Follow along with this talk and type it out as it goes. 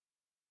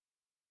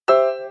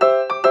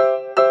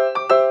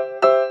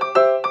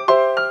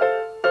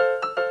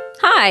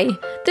Hi,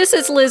 this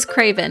is Liz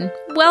Craven.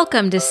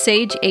 Welcome to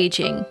Sage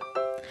Aging.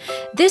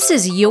 This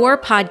is your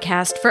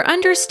podcast for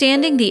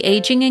understanding the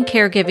aging and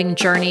caregiving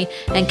journey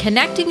and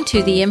connecting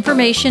to the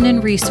information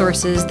and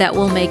resources that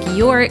will make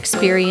your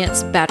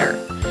experience better.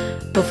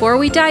 Before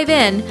we dive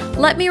in,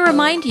 let me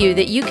remind you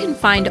that you can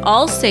find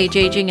all Sage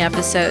Aging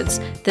episodes,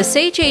 the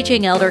Sage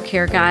Aging Elder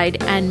Care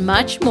Guide, and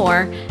much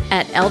more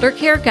at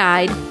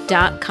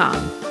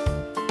eldercareguide.com.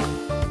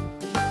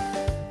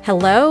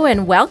 Hello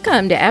and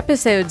welcome to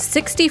episode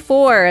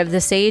 64 of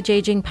the Sage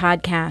Aging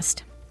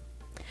Podcast.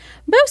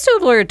 Most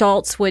older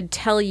adults would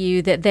tell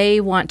you that they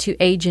want to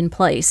age in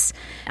place.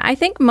 I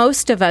think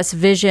most of us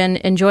vision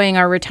enjoying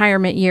our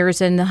retirement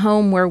years in the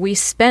home where we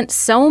spent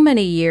so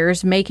many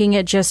years making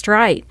it just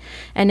right,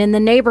 and in the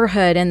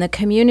neighborhood and the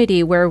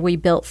community where we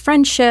built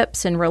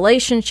friendships and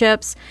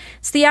relationships.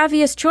 It's the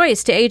obvious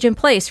choice to age in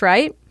place,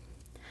 right?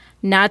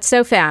 Not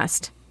so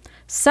fast.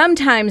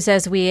 Sometimes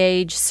as we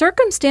age,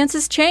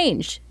 circumstances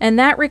change, and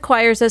that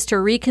requires us to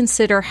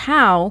reconsider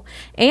how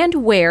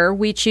and where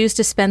we choose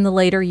to spend the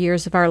later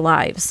years of our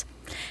lives.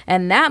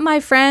 And that, my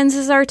friends,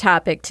 is our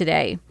topic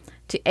today.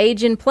 To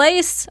age in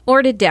place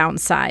or to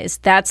downsize?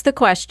 That's the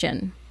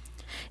question.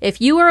 If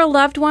you or a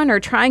loved one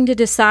are trying to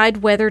decide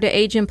whether to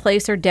age in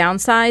place or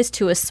downsize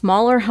to a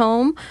smaller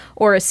home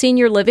or a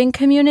senior living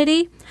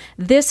community,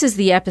 this is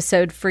the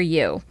episode for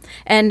you.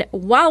 And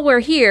while we're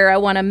here, I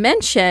want to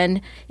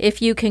mention,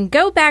 if you can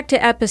go back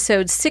to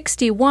episode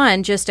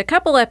 61, just a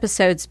couple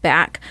episodes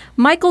back,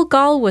 Michael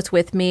Gall was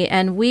with me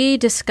and we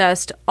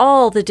discussed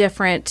all the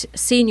different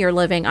senior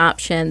living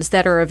options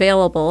that are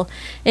available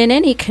in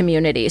any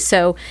community.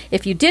 So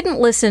if you didn't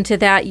listen to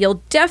that,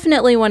 you'll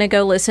definitely want to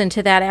go listen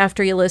to that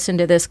after you listen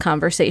to this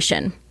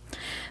conversation.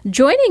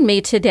 Joining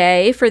me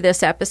today for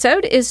this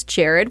episode is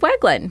Jared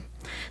Weglin.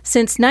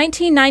 Since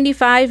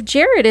 1995,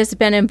 Jared has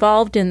been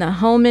involved in the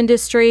home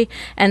industry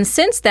and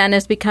since then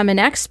has become an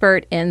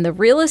expert in the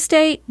real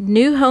estate,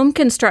 new home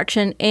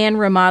construction, and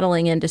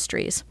remodeling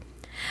industries.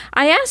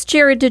 I asked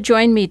Jared to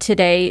join me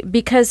today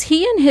because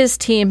he and his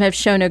team have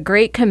shown a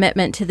great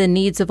commitment to the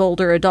needs of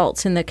older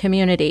adults in the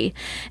community,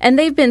 and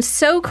they've been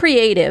so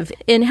creative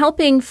in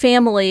helping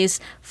families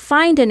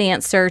find an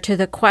answer to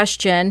the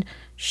question,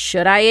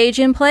 should I age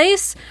in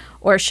place?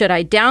 Or should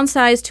I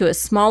downsize to a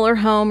smaller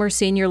home or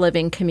senior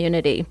living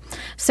community?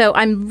 So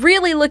I'm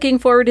really looking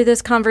forward to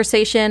this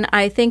conversation.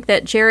 I think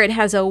that Jared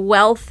has a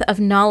wealth of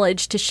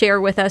knowledge to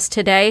share with us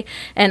today,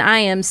 and I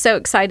am so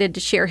excited to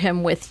share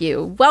him with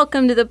you.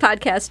 Welcome to the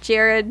podcast,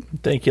 Jared.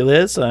 Thank you,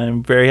 Liz.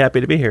 I'm very happy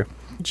to be here.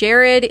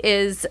 Jared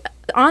is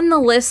on the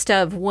list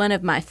of one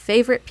of my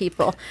favorite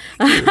people.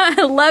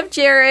 I love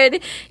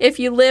Jared. If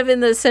you live in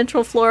the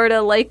Central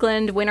Florida,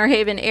 Lakeland, Winter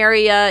Haven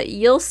area,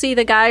 you'll see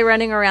the guy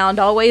running around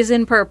always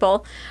in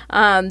purple.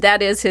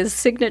 That is his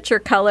signature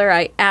color.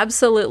 I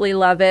absolutely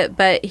love it.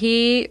 But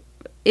he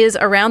is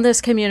around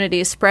this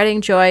community,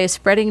 spreading joy,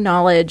 spreading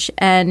knowledge,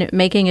 and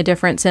making a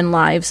difference in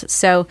lives.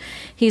 So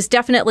he's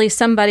definitely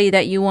somebody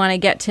that you want to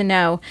get to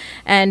know.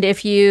 And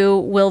if you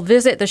will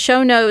visit the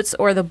show notes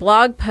or the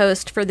blog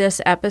post for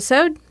this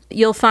episode,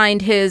 you'll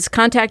find his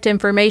contact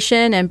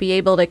information and be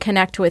able to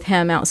connect with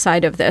him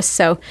outside of this.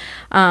 So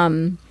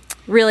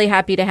really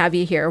happy to have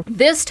you here.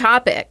 This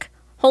topic,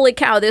 holy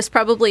cow, this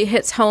probably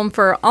hits home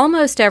for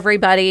almost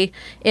everybody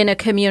in a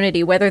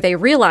community, whether they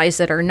realize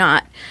it or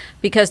not.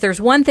 Because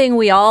there's one thing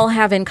we all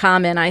have in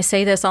common. I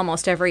say this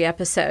almost every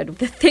episode.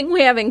 The thing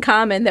we have in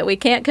common that we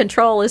can't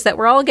control is that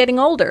we're all getting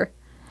older.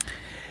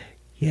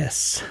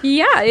 Yes.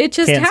 Yeah, it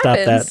just can't happens.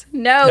 Stop that.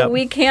 No, Yep.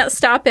 We can't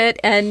stop it.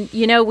 And,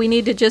 we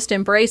need to just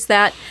embrace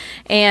that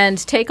and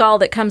take all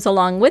that comes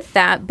along with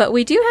that. But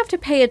we do have to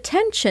pay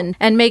attention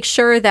and make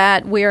sure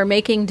that we are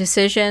making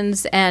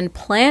decisions and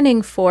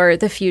planning for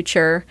the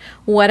future,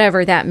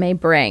 whatever that may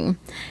bring.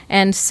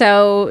 And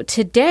so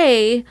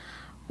today,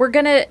 we're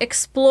going to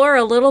explore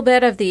a little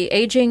bit of the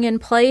aging in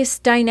place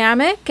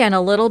dynamic and a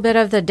little bit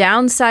of the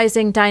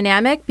downsizing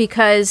dynamic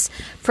because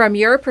from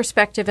your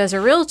perspective as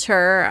a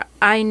realtor,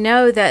 I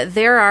know that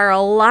there are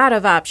a lot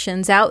of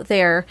options out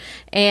there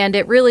and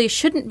it really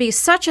shouldn't be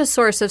such a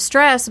source of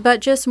stress, but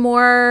just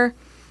more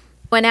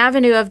an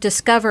avenue of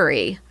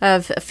discovery,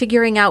 of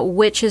figuring out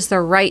which is the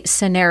right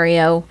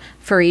scenario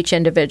for each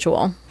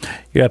individual.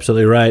 You're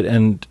absolutely right.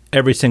 And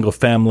every single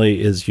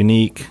family is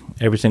unique.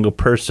 Every single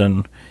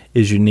person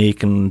is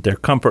unique and their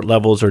comfort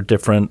levels are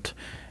different.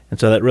 And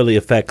so that really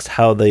affects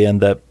how they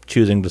end up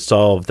choosing to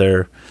solve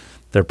their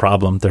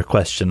problem, their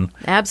question.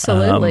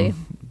 Absolutely.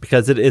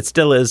 Because it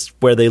still is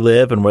where they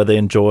live and where they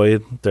enjoy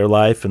their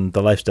life and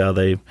the lifestyle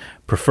they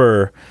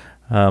prefer.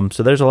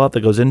 So there's a lot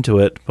that goes into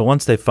it. But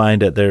once they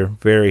find it, they're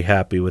very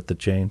happy with the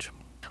change.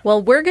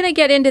 Well, we're going to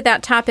get into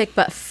that topic.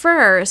 But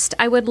first,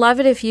 I would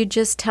love it if you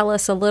just tell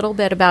us a little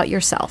bit about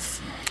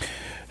yourself.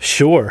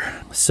 Sure.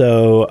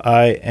 So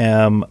I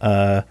am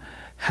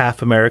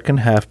half American,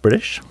 half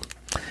British.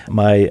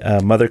 My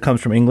mother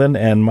comes from England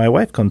and my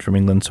wife comes from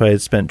England. So I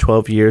had spent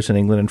 12 years in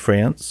England and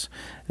France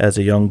as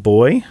a young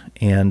boy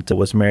and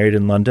was married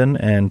in London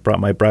and brought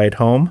my bride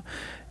home.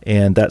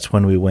 And that's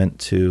when we went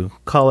to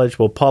college.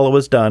 Well, Paula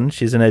was done.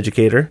 She's an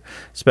educator,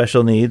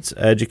 special needs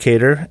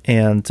educator.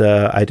 And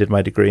I did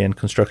my degree in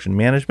construction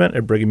management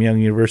at Brigham Young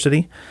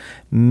University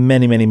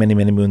many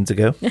moons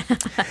ago.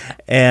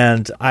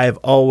 And I've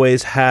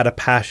always had a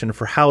passion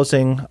for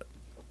housing.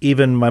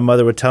 Even my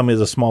mother would tell me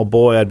as a small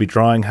boy, I'd be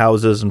drawing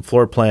houses and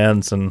floor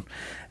plans, and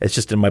it's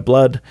just in my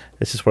blood.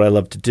 It's just what I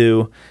love to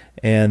do.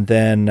 And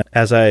then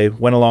as I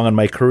went along in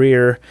my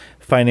career,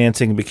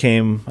 financing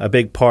became a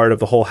big part of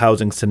the whole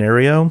housing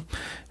scenario.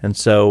 And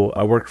so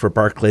I worked for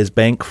Barclays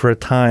Bank for a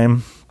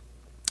time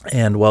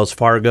and Wells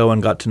Fargo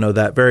and got to know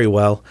that very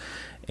well,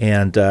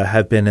 and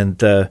have been in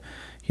the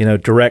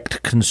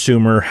direct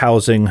consumer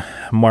housing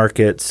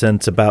market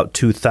since about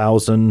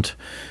 2000.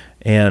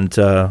 And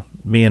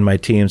me and my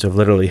teams have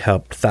literally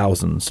helped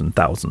thousands and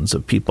thousands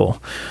of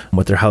people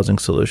with their housing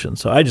solutions.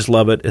 So I just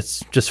love it.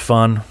 It's just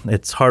fun.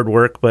 It's hard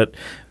work, but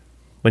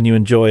when you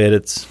enjoy it,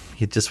 it's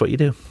just what you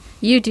do.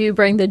 You do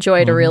bring the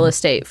joy to real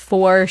estate,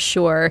 for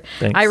sure.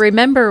 Thanks. I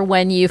remember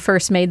when you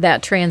first made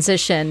that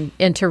transition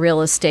into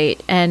real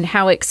estate and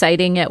how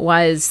exciting it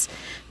was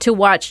to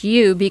watch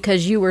you,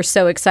 because you were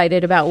so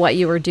excited about what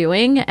you were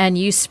doing and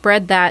you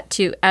spread that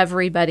to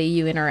everybody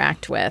you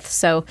interact with.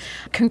 So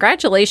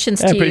congratulations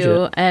to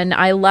you. And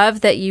I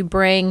love that you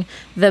bring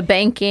the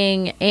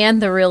banking and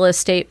the real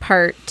estate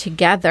part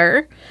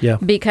together,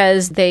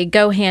 because they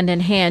go hand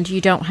in hand.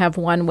 You don't have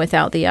one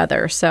without the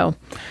other. So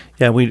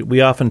yeah, we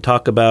often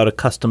talk about a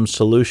custom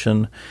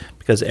solution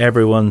because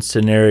everyone's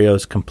scenario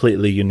is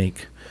completely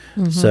unique.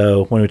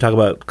 So when we talk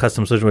about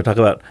custom solution, we talk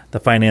about the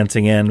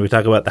financing end, we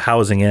talk about the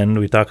housing end,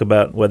 we talk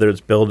about whether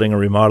it's building or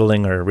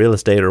remodeling or real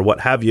estate or what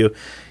have you.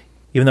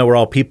 Even though we're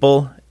all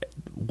people,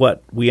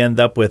 what we end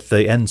up with,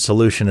 the end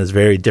solution is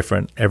very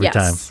different every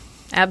time.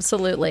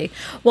 Absolutely.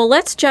 Well,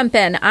 let's jump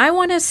in. I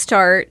want to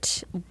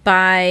start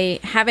by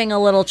having a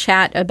little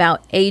chat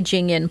about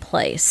aging in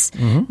place.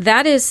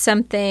 That is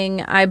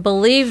something, I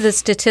believe the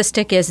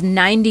statistic is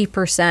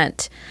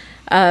 90%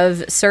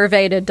 of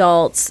surveyed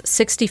adults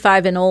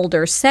 65 and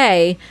older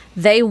say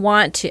they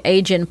want to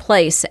age in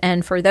place.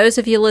 And for those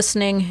of you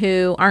listening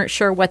who aren't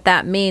sure what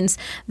that means,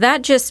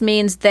 that just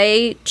means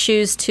they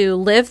choose to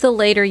live the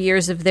later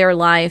years of their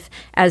life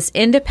as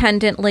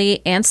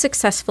independently and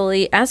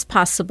successfully as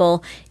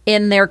possible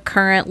in their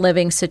current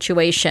living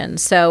situation.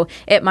 So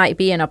it might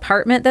be an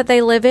apartment that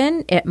they live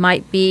in. It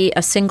might be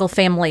a single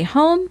family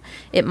home.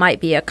 It might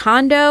be a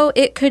condo.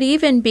 It could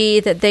even be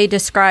that they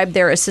describe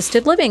their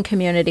assisted living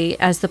community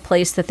as the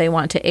place that they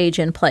want to age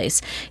in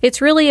place.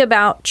 It's really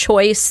about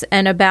choice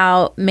and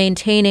about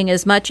maintaining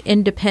as much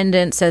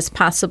independence as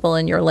possible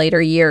in your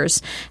later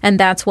years. And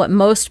that's what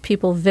most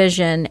people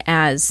vision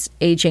as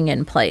aging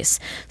in place.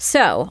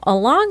 So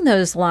along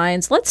those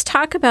lines, let's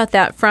talk about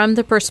that from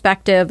the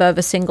perspective of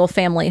a single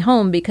family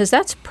home, because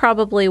that's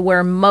probably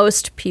where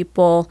most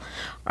people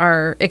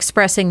are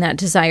expressing that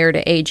desire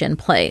to age in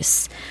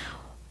place.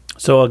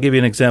 So I'll give you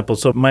an example.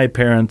 So my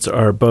parents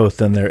are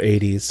both in their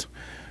 80s,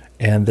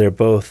 and they're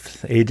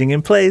both aging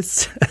in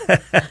place,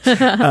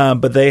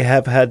 but they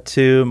have had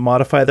to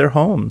modify their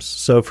homes.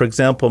 So, for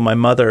example, my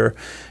mother,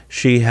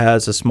 she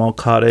has a small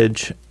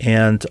cottage,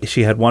 and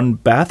she had one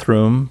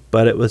bathroom,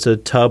 but it was a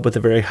tub with a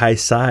very high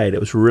side. It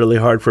was really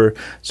hard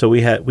so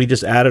we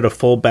just added a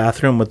full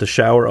bathroom with the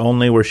shower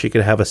only, where she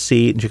could have a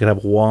seat and she could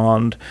have a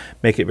wand,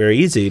 make it very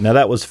easy. Now,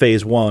 that was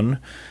phase one.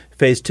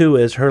 Phase two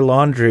is her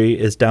laundry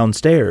is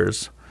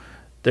downstairs.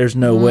 There's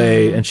no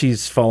way, and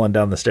she's fallen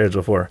down the stairs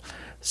before.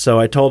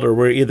 So I told her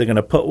we're either going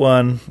to put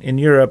one in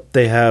Europe.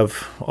 They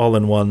have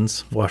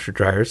all-in-ones, washer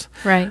dryers.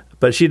 Right.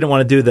 But she didn't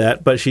want to do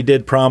that. But she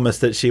did promise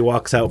that she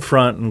walks out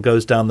front and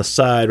goes down the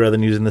side rather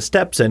than using the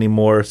steps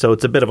anymore. So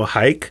it's a bit of a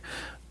hike,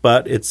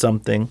 but it's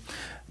something.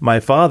 My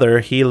father,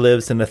 he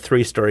lives in a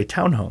 3-story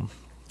townhome.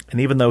 And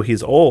even though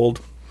he's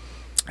old,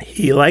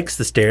 he likes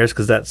the stairs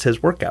because that's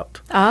his workout.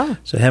 Oh.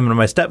 So him and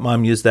my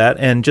stepmom use that.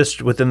 And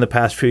just within the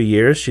past few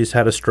years, she's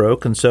had a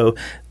stroke. And so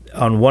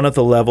on one of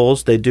the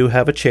levels, they do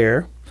have a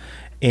chair.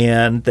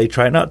 And they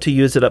try not to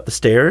use it up the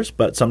stairs,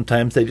 but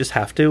sometimes they just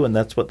have to, and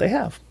that's what they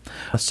have.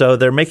 So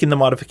they're making the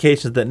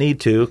modifications that need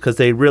to, because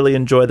they really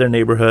enjoy their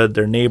neighborhood,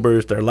 their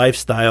neighbors, their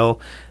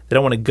lifestyle. They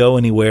don't want to go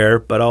anywhere,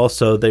 but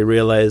also they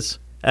realize,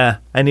 I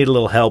need a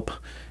little help.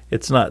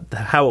 It's not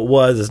how it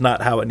was, is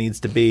not how it needs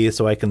to be,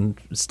 so I can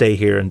stay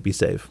here and be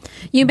safe.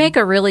 You make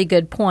a really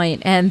good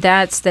point, and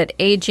that's that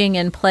aging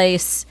in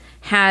place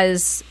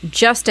has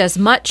just as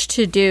much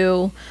to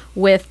do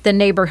with the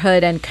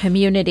neighborhood and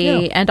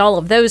community and all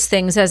of those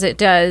things as it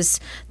does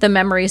the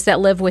memories that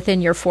live within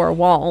your 4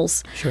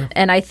 walls. Sure.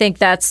 And I think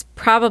that's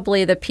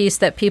probably the piece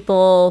that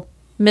people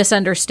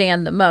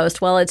misunderstand the most.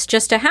 Well, it's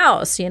just a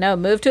house,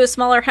 move to a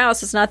smaller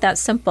house. It's not that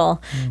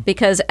simple,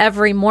 because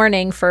every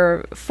morning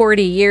for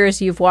 40 years,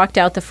 you've walked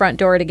out the front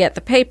door to get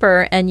the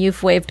paper and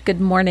you've waved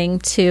good morning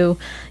to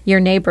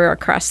your neighbor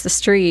across the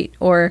street,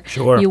 or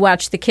you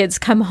watch the kids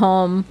come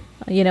home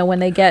when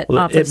they get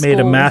off of it made a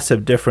school.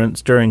 massive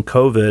difference during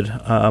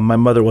COVID. My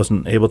mother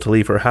wasn't able to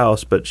leave her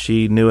house, but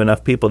she knew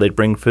enough people. They'd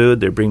bring food,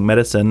 they'd bring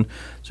medicine,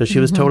 so she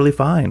was totally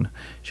fine.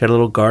 She had a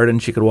little garden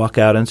she could walk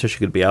out in so she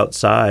could be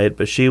outside,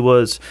 but she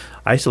was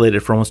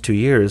isolated for almost 2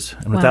 years.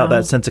 And without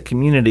that sense of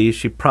community,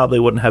 she probably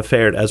wouldn't have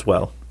fared as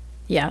well.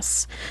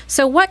 Yes.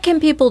 So what can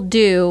people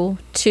do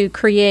to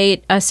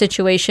create a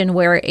situation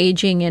where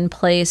aging in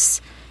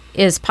place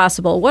is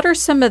possible? What are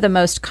some of the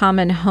most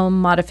common home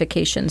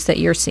modifications that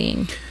you're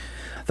seeing?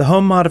 The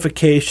home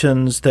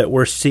modifications that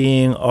we're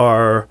seeing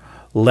are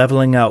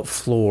leveling out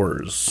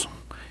floors.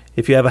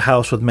 If you have a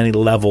house with many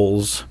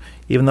levels,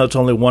 even though it's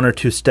only 1 or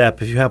 2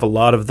 step, if you have a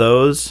lot of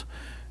those,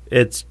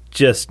 it's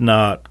just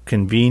not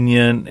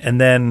convenient. And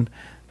then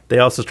they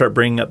also start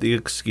bringing up the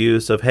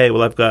excuse of, hey,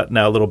 well, I've got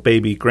now little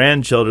baby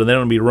grandchildren. They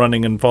don't be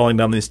running and falling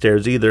down these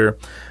stairs either.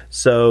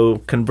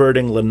 So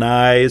converting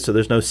lanai so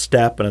there's no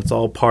step and it's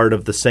all part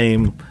of the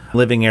same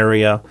living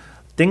area.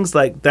 Things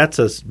like that's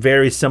a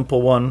very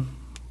simple one,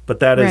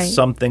 but that is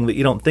something that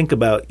you don't think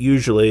about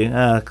usually,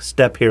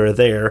 step here or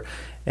there.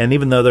 And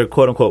even though they're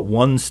quote-unquote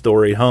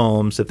one-story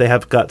homes, if they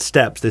have got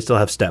steps, they still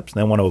have steps,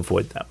 and they want to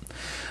avoid them.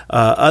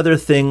 Other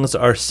things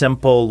are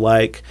simple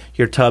like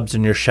your tubs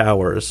and your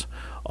showers.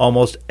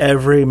 Almost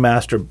every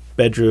master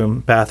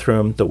bedroom,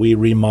 bathroom that we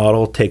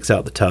remodel takes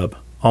out the tub,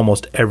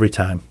 almost every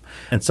time.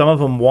 And some of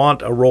them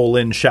want a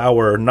roll-in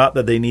shower, not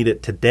that they need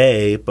it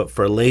today, but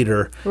for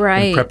later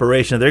in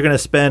preparation. They're going to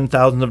spend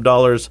thousands of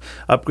dollars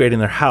upgrading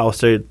their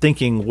house. They're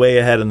thinking way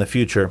ahead in the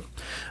future.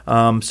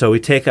 So we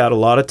take out a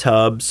lot of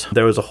tubs.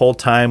 There was a whole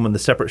time when the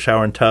separate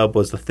shower and tub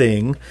was the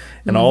thing,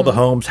 and all the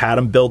homes had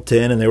them built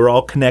in, and they were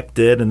all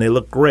connected, and they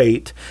looked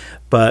great.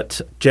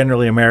 But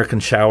generally,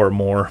 Americans shower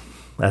more.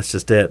 That's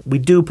just it. We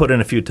do put in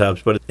a few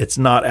tubs, but it's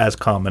not as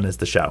common as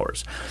the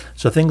showers.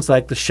 So things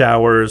like the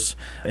showers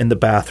in the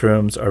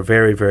bathrooms are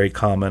very, very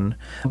common.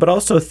 But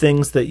also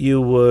things that you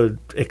would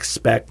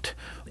expect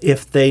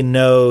if they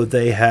know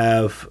they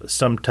have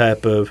some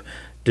type of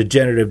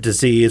degenerative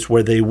disease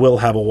where they will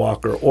have a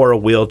walker or a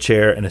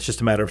wheelchair and it's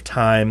just a matter of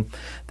time,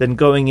 then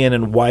going in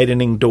and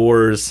widening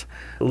doors,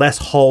 less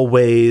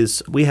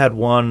hallways. We had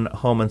one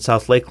home in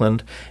South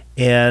Lakeland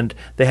and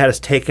they had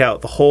us take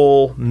out the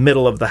whole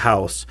middle of the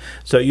house.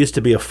 So it used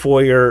to be a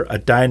foyer, a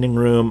dining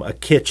room, a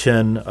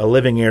kitchen, a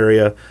living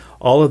area.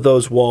 All of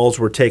those walls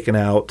were taken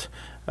out.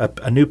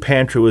 A new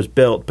pantry was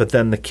built, but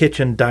then the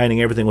kitchen,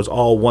 dining, everything was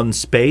all one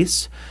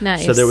space.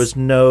 Nice. So there was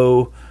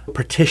no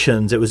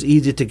partitions. It was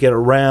easy to get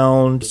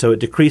around. So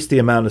it decreased the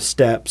amount of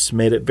steps,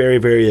 made it very,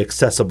 very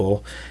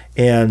accessible.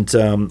 And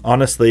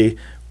honestly,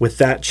 with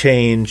that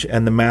change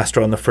and the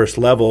master on the first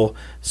level,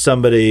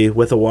 somebody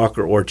with a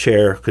walker or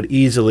chair could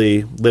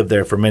easily live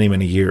there for many,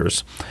 many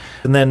years.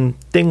 And then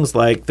things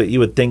like that you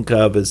would think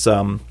of as,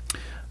 I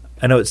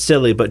know it's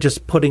silly, but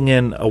just putting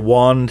in a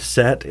wand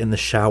set in the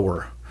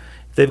shower.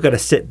 If they've got to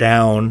sit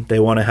down, they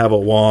want to have a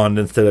wand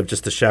instead of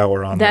just a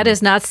shower on them. That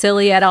is not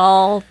silly at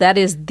all. That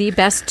is the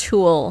best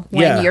tool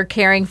when you're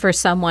caring for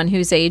someone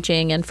who's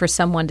aging and for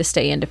someone to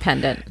stay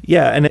independent.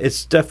 Yeah, and it's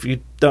stuff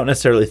you don't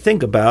necessarily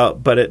think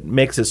about, but it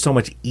makes it so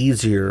much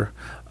easier.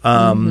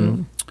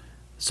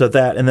 So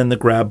that, and then the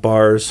grab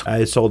bars.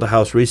 I sold a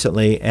house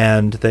recently,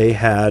 and they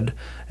had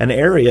an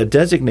area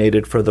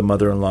designated for the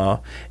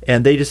mother-in-law,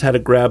 and they just had a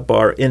grab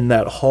bar in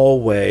that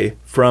hallway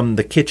from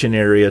the kitchen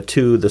area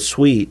to the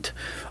suite.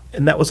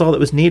 And that was all that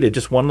was needed,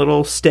 just one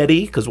little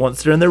steady, because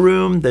once they're in their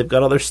room, they've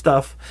got all their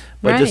stuff.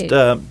 But just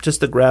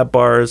the grab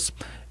bars,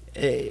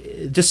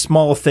 just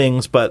small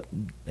things, but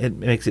it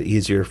makes it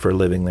easier for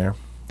living there.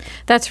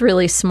 That's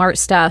really smart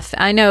stuff.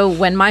 I know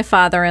when my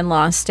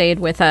father-in-law stayed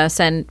with us,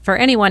 and for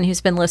anyone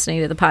who's been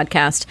listening to the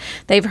podcast,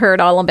 they've heard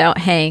all about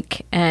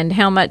Hank and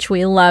how much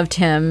we loved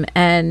him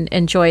and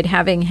enjoyed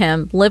having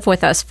him live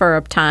with us for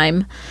a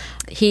time.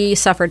 He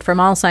suffered from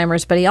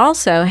Alzheimer's, but he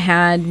also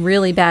had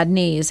really bad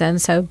knees,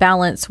 and so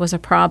balance was a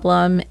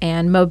problem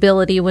and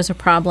mobility was a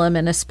problem,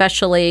 and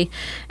especially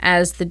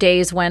as the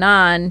days went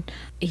on,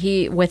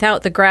 he,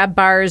 without the grab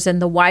bars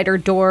and the wider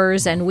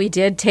doors, and we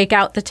did take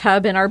out the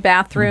tub in our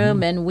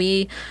bathroom, and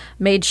we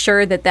made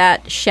sure that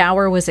that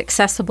shower was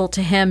accessible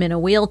to him in a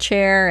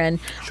wheelchair, and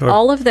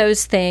all of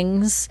those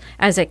things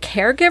as a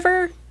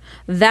caregiver,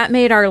 that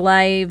made our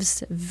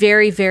lives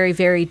very, very,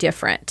 very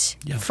different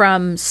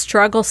from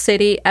struggle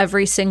city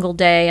every single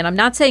day. And I'm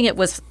not saying it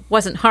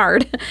wasn't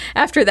hard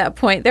after that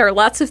point. There are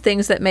lots of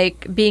things that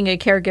make being a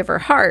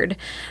caregiver hard.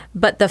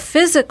 But the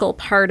physical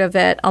part of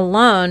it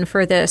alone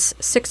for this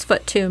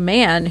 6'2"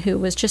 man who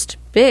was just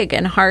big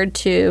and hard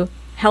to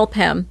help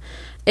him,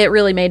 it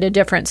really made a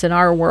difference in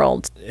our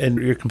world.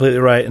 And you're completely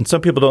right. And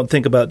some people don't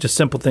think about just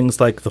simple things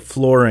like the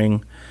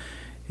flooring.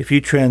 If you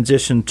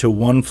transition to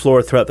one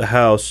floor throughout the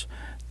house,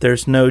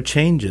 there's no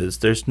changes.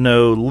 There's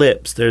no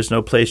lips. There's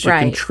no place you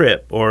can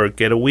trip or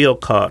get a wheel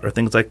caught or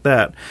things like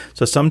that.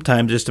 So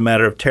sometimes just a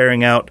matter of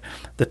tearing out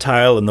the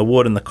tile and the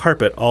wood and the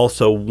carpet.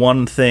 Also,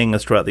 one thing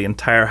is throughout the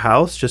entire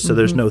house, just so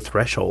there's no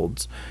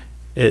thresholds.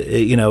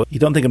 You don't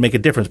think it'd make a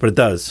difference, but it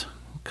does,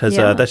 because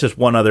that's just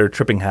one other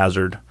tripping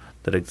hazard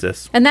that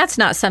exists. And that's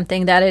not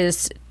something that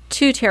is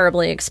too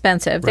terribly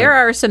expensive. There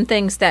are some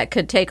things that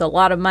could take a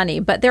lot of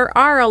money, but there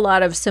are a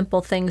lot of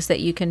simple things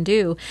that you can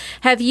do.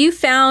 Have you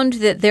found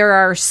that there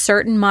are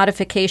certain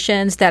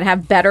modifications that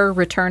have better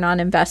return on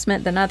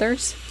investment than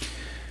others?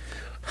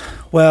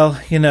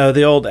 Well,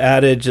 the old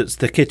adage, it's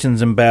the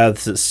kitchens and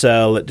baths that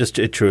sell. It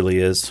truly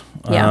is.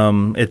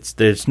 Yeah.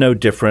 There's no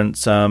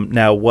difference.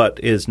 Now, what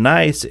is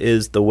nice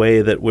is the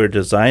way that we're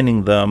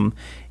designing them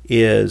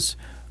is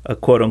a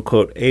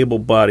quote-unquote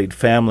able-bodied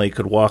family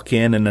could walk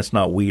in and it's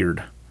not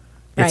weird.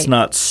 It's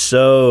not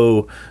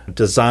so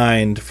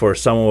designed for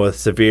someone with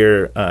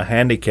severe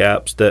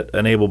handicaps that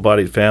an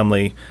able-bodied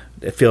family,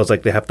 it feels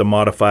like they have to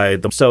modify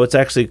them. So it's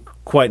actually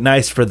quite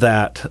nice for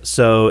that.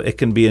 So it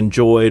can be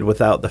enjoyed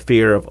without the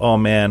fear of, oh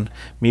man,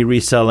 me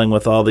reselling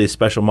with all these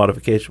special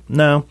modifications.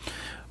 No,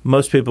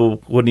 most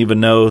people wouldn't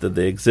even know that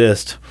they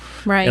exist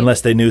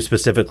unless they knew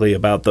specifically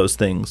about those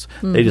things.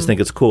 Mm-hmm. They just think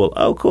it's cool.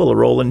 Oh, cool, a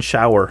roll-in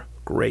shower.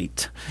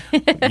 Great.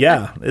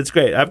 Yeah, it's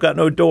great. I've got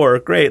no door.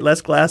 Great.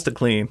 Less glass to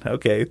clean.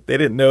 Okay. They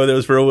didn't know that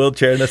was for a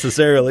wheelchair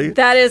necessarily.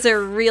 That is a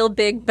real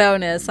big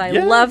bonus. I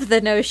love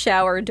the no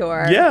shower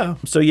door. Yeah.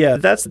 So,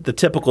 that's the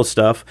typical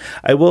stuff.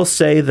 I will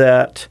say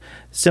that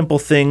simple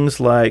things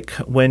like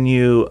when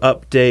you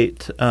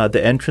update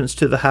the entrance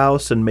to the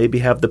house and maybe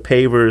have the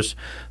pavers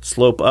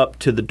slope up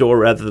to the door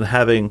rather than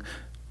having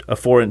a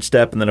 4-inch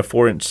step and then a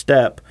 4-inch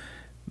step,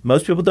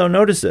 most people don't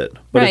notice it,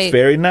 but it's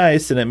very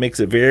nice, and it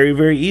makes it very,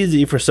 very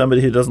easy for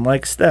somebody who doesn't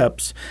like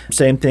steps.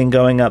 Same thing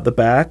going out the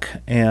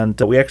back, and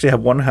we actually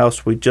have one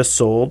house we just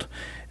sold.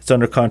 It's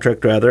under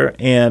contract, rather,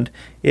 and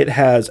it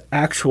has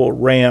actual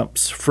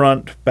ramps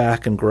front,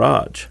 back, and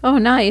garage. Oh,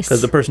 nice.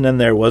 Because the person in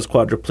there was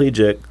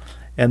quadriplegic,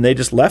 and they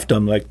just left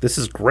them like, this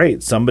is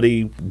great.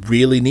 Somebody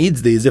really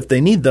needs these if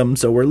they need them,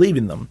 so we're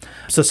leaving them.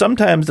 So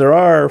sometimes there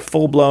are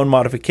full-blown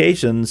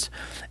modifications,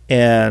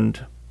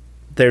 and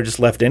they're just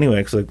left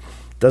anyway because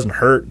doesn't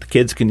hurt. The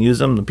kids can use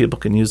them. The people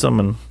can use them.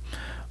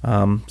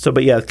 And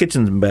the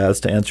kitchens and baths,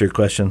 to answer your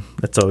question,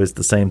 it's always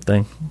the same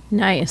thing.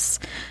 Nice.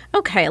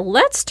 Okay,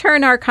 let's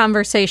turn our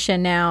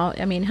conversation now.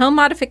 Home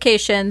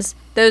modifications,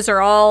 those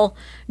are all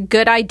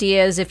good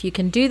ideas. If you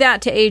can do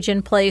that to age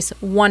in place,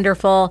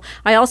 wonderful.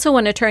 I also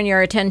want to turn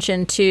your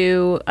attention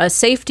to a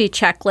safety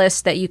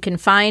checklist that you can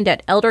find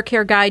at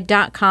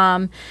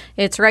eldercareguide.com.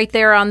 It's right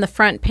there on the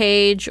front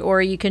page,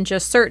 or you can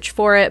just search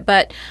for it.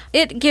 But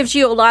it gives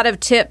you a lot of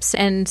tips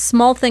and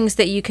small things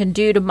that you can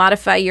do to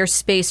modify your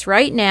space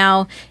right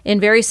now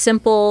in very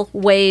simple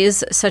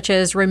ways, such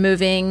as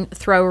removing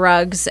throw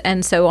rugs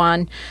and so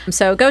on.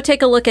 So go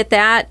take a look at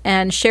that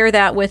and share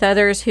that with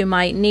others who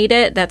might need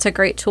it. That's a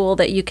great tool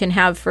that you can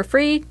have for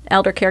free,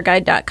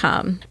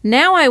 eldercareguide.com.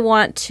 Now I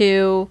want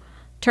to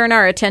turn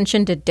our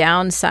attention to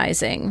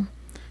downsizing,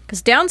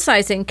 because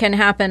downsizing can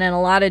happen in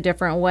a lot of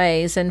different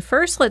ways. And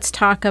first, let's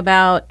talk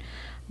about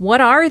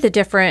what are the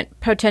different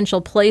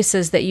potential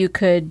places that you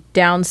could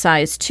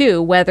downsize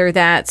to, whether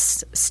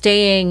that's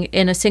staying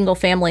in a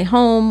single-family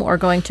home or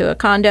going to a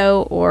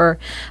condo or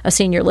a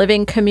senior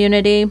living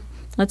community.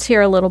 Let's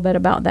hear a little bit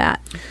about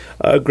that.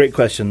 Great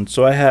question.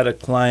 So I had a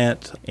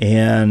client,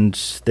 and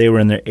they were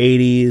in their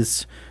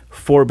 80s,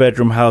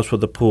 4-bedroom house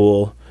with a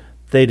pool.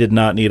 They did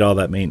not need all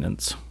that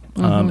maintenance.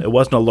 Mm-hmm. It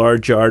wasn't a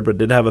large yard, but it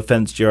did have a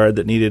fenced yard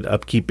that needed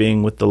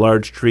upkeeping with the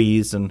large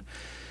trees, and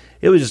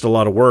it was just a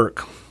lot of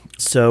work.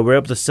 So we were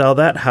able to sell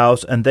that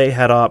house, and they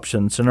had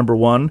options. So number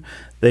one,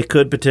 they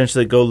could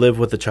potentially go live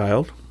with a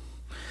child.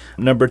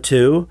 Number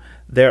two,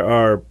 there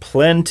are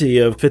plenty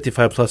of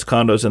 55-plus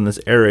condos in this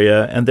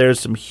area, and there's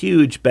some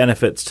huge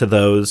benefits to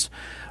those.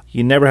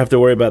 You never have to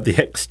worry about the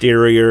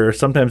exterior.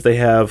 Sometimes they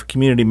have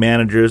community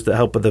managers that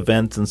help with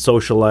events and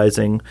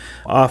socializing.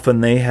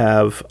 Often they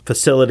have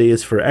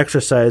facilities for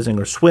exercising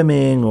or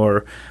swimming,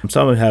 or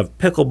some have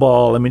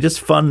pickleball. Just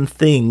fun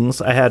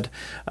things. I had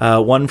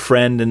one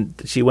friend, and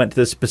she went to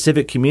this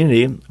specific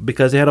community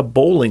because they had a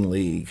bowling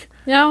league.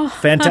 Yeah.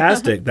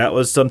 Fantastic. That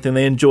was something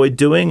they enjoyed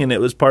doing, and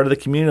it was part of the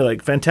community.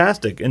 Like,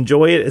 fantastic.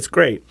 Enjoy it. It's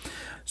great.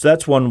 So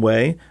that's one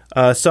way.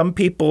 Some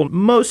people,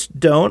 most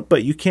don't,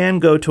 but you can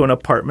go to an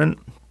apartment.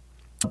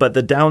 But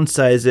the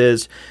downside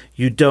is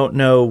you don't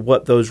know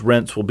what those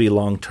rents will be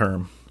long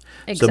term.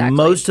 Exactly. So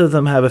most of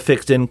them have a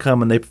fixed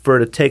income, and they prefer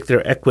to take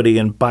their equity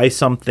and buy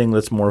something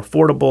that's more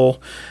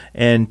affordable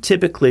and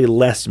typically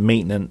less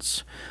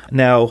maintenance.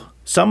 Now,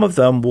 some of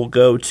them will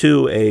go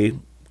to a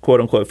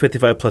quote-unquote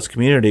 55-plus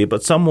community,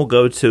 but some will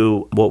go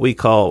to what we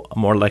call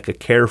more like a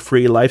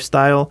carefree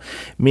lifestyle,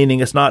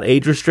 meaning it's not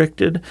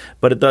age-restricted,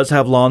 but it does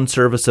have lawn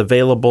service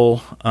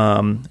available,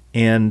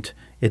 and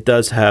it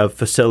does have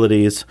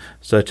facilities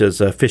such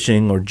as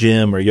fishing or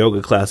gym or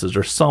yoga classes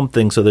or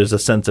something, so there's a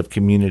sense of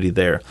community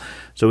there.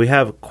 So we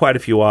have quite a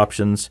few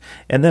options.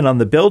 And then on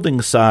the building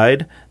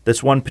side,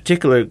 this one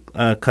particular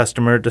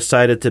customer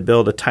decided to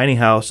build a tiny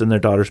house in their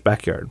daughter's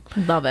backyard.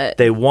 Love it.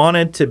 They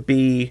wanted to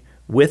be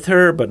with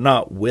her, but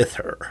not with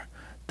her.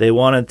 They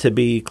wanted to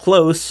be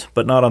close,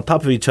 but not on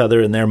top of each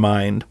other in their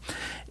mind.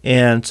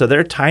 And so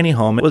their tiny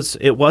home,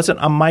 it wasn't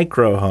a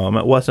micro home.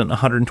 It wasn't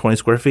 120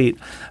 square feet,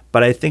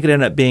 but I think it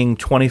ended up being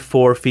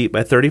 24 feet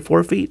by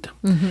 34 feet.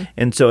 Mm-hmm.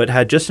 And so it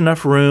had just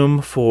enough room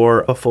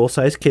for a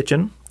full-size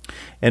kitchen.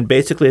 And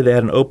basically they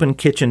had an open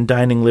kitchen,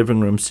 dining,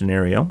 living room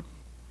scenario.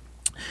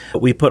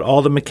 We put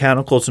all the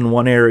mechanicals in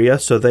one area,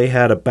 so they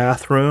had a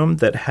bathroom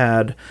that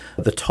had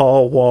the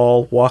tall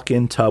wall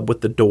walk-in tub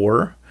with the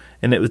door.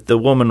 And the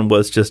woman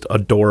was just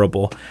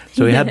adorable.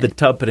 So we had the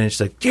tub put in.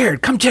 She's like,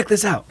 Jared, come check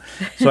this out.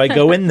 So I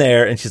go in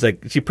there, and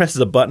she presses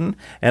a button,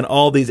 and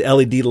all these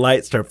LED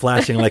lights start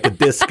flashing like a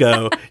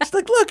disco. She's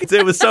like, look,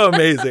 it was so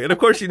amazing. And of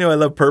course, I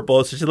love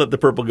purple, so she let the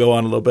purple go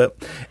on a little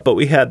bit. But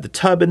we had the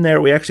tub in there.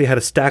 We actually had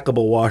a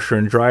stackable washer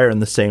and dryer in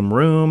the same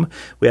room.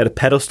 We had a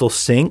pedestal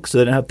sink, so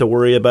they didn't have to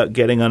worry about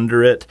getting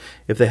under it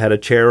if they had a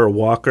chair or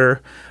walker.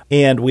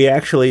 And we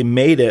actually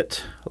made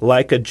it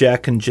like a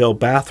Jack and Jill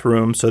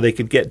bathroom so they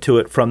could get to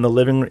it from the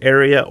living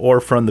area or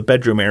from the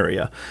bedroom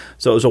area.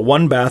 So it was a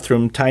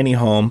one-bathroom, tiny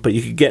home, but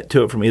you could get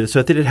to it from either. So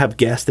if they didn't have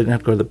guests, they didn't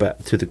have to go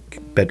to the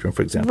bedroom,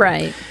 for example.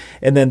 Right.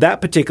 And then that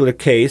particular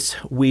case,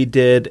 we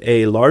did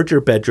a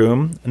larger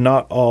bedroom.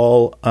 Not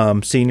all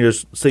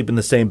seniors sleep in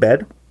the same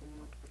bed.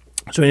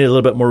 So we needed a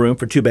little bit more room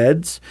for 2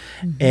 beds,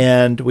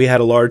 and we had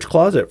a large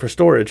closet for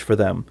storage for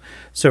them.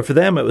 So for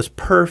them, it was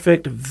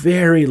perfect,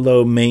 very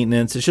low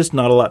maintenance. It's just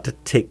not a lot to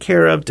take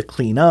care of, to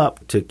clean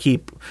up, to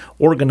keep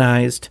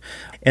organized.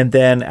 And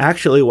then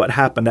actually what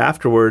happened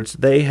afterwards,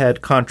 they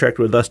had contracted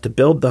with us to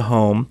build the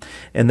home,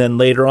 and then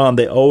later on,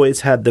 they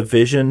always had the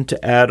vision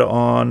to add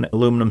on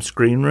aluminum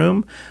screen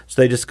room.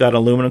 So they just got an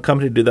aluminum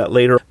company to do that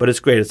later. But it's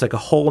great. It's like a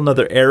whole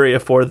nother area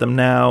for them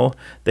now.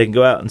 They can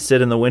go out and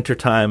sit in the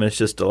wintertime, and it's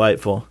just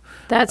delightful.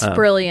 That's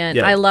brilliant.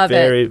 Yeah, I love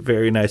very, it. Very,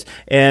 very nice.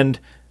 And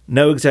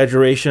no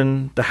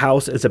exaggeration, the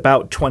house is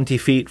about 20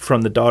 feet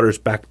from the daughter's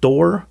back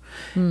door.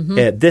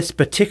 Mm-hmm. This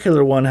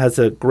particular one has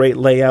a great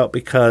layout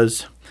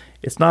because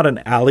it's not an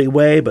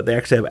alleyway, but they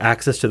actually have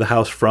access to the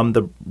house from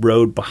the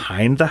road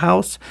behind the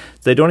house.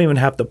 So they don't even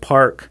have to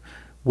park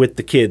with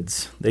the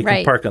kids. They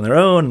can park on their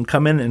own and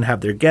come in and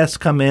have their guests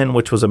come in,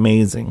 which was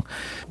amazing.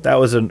 That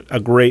was a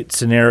great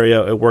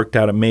scenario. It worked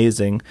out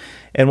amazing.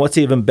 And what's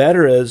even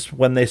better is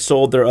when they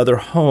sold their other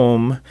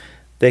home,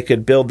 they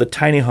could build the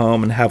tiny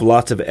home and have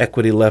lots of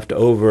equity left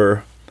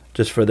over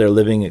just for their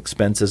living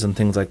expenses and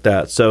things like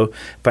that. So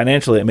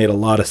financially, it made a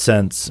lot of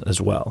sense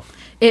as well.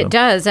 It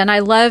does. And I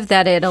love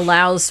that it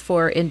allows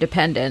for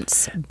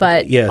independence,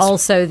 but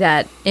also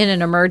that in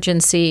an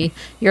emergency,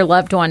 your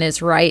loved one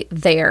is right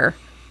there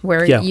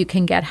where you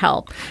can get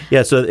help.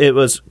 Yeah, so it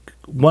was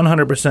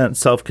 100%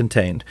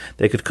 self-contained.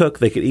 They could cook,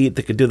 they could eat,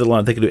 they could do the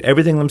laundry, they could do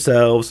everything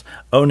themselves,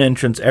 own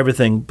entrance,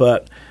 everything,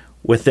 but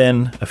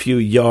within a few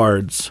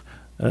yards,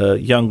 a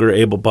younger,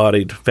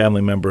 able-bodied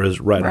family member is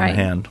right on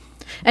hand.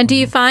 And do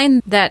you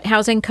find that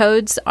housing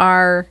codes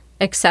are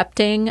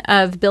accepting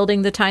of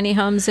building the tiny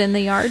homes in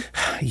the yard?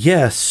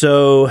 Yes.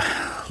 So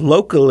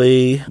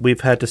locally,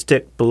 we've had to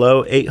stick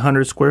below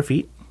 800 square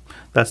feet.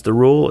 That's the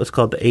rule. It's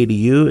called the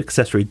ADU,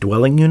 accessory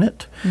dwelling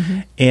unit.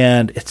 Mm-hmm.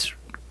 And it's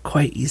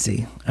quite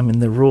easy. I mean,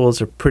 the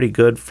rules are pretty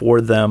good for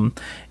them.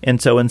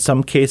 And so in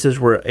some cases,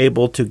 we're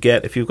able to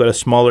get, if you've got a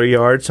smaller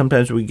yard,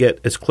 sometimes we get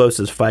as close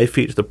as 5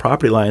 feet to the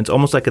property lines,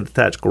 almost like a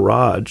detached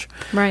garage.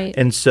 Right.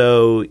 And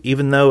so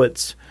even though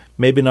it's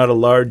maybe not a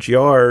large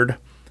yard,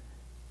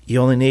 you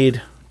only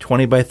need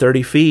 20 by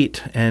 30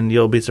 feet, and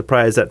you'll be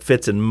surprised that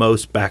fits in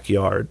most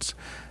backyards.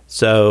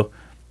 So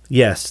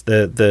yes,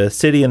 the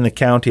city and the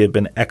county have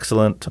been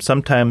excellent.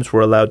 Sometimes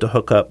we're allowed to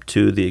hook up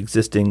to the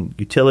existing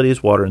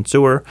utilities, water and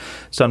sewer.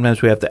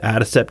 Sometimes we have to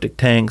add a septic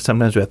tank.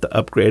 Sometimes we have to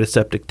upgrade a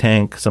septic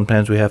tank.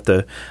 Sometimes we have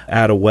to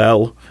add a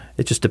well.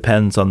 It just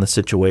depends on the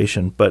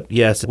situation. But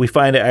yes, we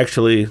find it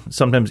actually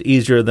sometimes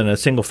easier than a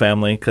single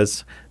family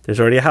because there's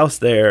already a house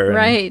there.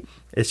 Right.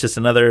 It's just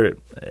another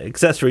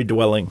accessory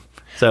dwelling.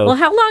 So, well,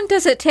 how long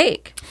does it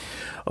take?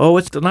 Oh,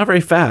 it's not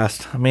very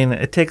fast. I mean,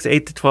 it takes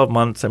 8 to 12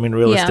 months. I mean,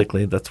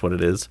 realistically, that's what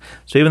it is.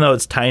 So even though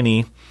it's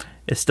tiny,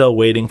 it's still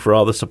waiting for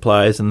all the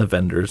supplies and the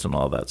vendors and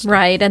all that stuff.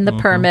 Right, and the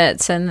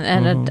permits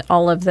and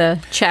all of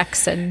the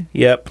checks.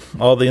 Yep,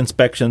 all the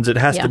inspections. It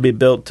has to be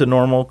built to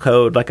normal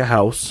code like a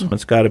house.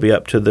 It's got to be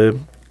up to the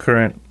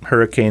current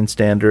hurricane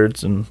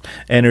standards and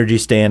energy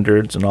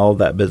standards and all of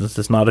that business.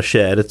 It's not a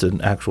shed. It's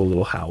an actual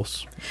little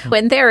house.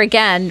 And there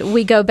again,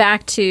 we go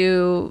back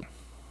to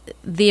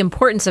the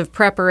importance of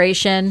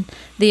preparation,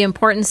 the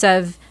importance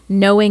of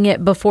knowing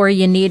it before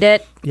you need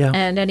it. Yeah.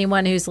 And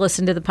anyone who's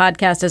listened to the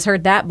podcast has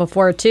heard that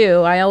before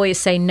too. I always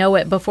say know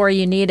it before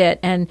you need it.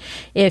 And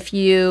if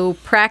you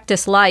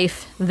practice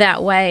life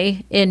that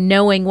way in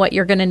knowing what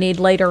you're going to need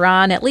later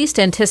on, at least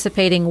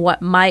anticipating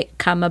what might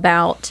come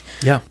about,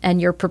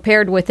 and you're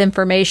prepared with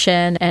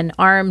information and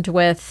armed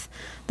with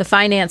the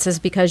finances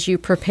because you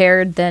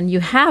prepared, then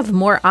you have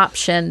more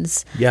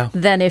options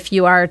than if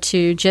you are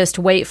to just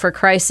wait for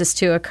crisis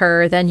to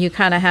occur. Then you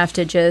kind of have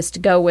to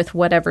just go with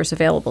whatever's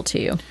available to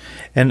you.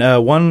 And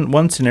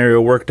one scenario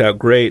worked out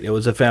great. It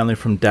was a family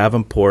from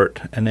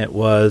Davenport, and it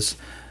was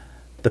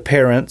the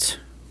parents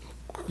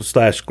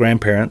 /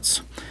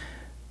 grandparents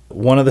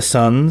one of the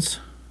sons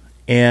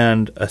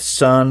and a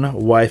son,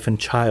 wife, and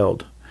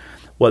child.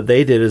 What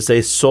they did is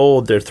they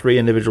sold their 3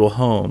 individual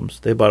homes.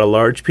 They bought a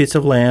large piece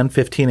of land,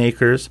 15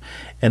 acres,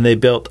 and they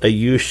built a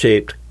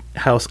U-shaped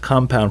house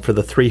compound for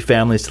the 3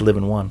 families to live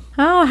in one.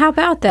 Oh, how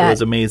about that? It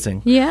was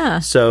amazing. Yeah.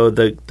 So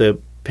the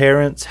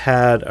parents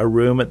had a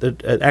room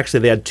actually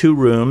they had 2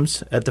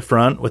 rooms at the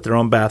front with their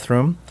own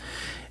bathroom.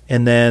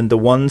 And then the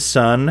one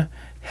son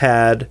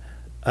had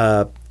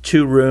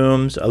 2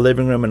 rooms, a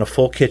living room, and a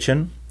full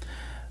kitchen.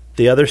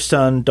 The other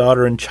son,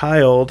 daughter, and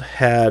child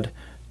had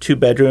 2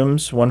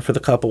 bedrooms, one for the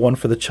couple, one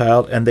for the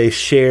child, and they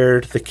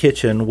shared the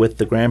kitchen with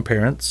the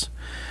grandparents.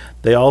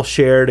 They all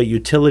shared a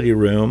utility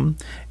room,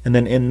 and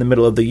then in the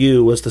middle of the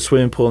U was the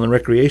swimming pool and the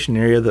recreation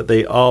area that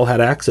they all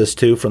had access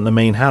to from the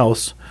main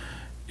house.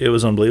 It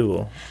was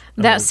unbelievable.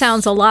 That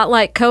sounds a lot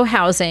like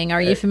co-housing.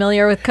 Are you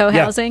familiar with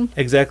co-housing? Yeah,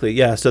 exactly,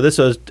 yeah. So this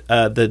was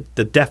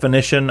the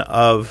definition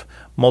of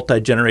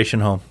multi-generation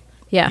home.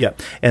 Yeah. Yeah.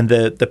 And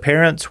the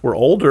parents were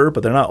older,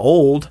 but they're not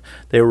old.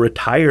 They were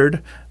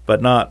retired,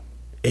 but not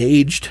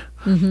aged.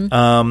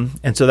 Mm-hmm.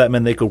 And so that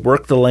meant they could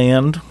work the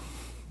land.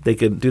 They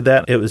could do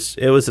that. It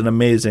was an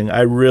amazing.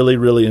 I really,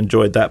 really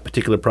enjoyed that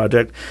particular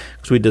project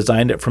because we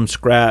designed it from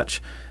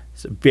scratch.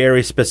 It's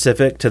very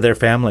specific to their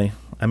family.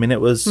 I mean,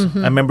 it was,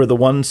 I remember the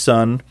one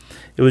son,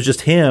 it was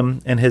just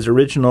him, and his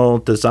original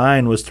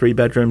design was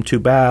 3-bedroom,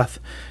 2-bath.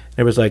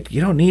 It was like, you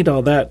don't need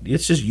all that.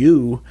 It's just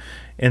you.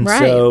 And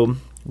so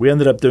we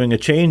ended up doing a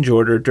change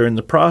order during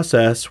the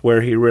process where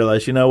he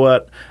realized, you know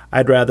what,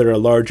 I'd rather a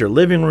larger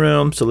living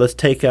room, so let's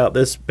take out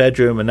this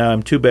bedroom, and now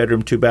I'm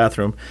 2-bedroom,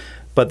 2-bathroom.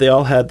 But they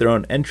all had their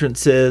own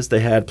entrances.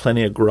 They had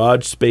plenty of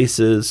garage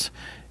spaces.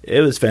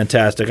 It was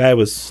fantastic. I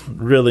was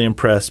really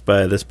impressed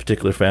by this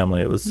particular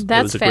family. It was a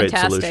great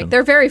solution.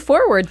 They're very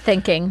forward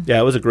thinking.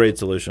 Yeah, it was a great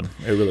solution.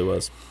 It really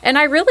was. And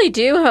I really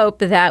do hope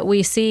that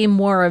we see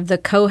more of the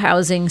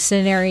co-housing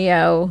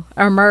scenario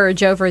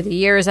emerge over the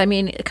years. I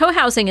mean,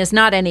 co-housing is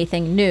not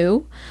anything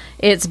new.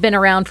 It's been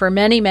around for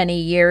many,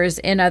 many years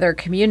in other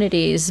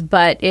communities,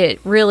 but it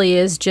really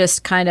is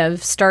just kind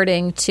of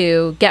starting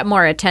to get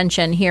more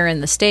attention here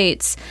in the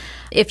States.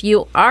 If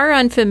you are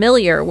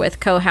unfamiliar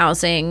with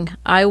co-housing,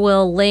 I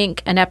will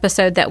link an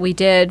episode that we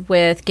did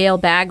with Gail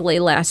Bagley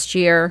last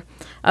year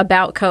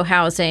about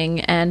co-housing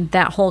and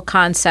that whole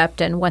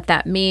concept and what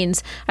that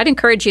means. I'd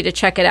encourage you to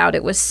check it out.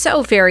 It was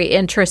so very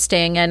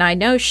interesting, and I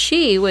know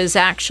she was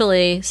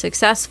actually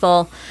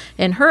successful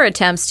in her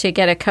attempts to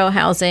get a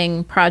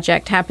co-housing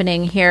project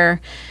happening here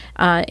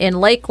in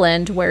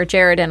Lakeland, where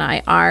Jared and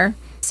I are.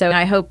 So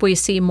I hope we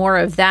see more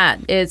of that.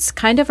 It's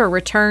kind of a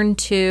return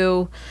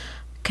to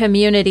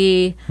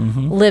community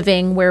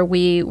living where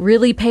we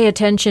really pay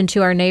attention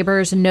to our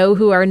neighbors, know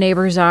who our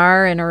neighbors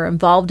are, and are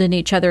involved in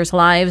each other's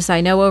lives.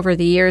 I know over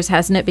the years,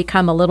 hasn't it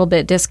become a little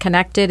bit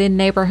disconnected in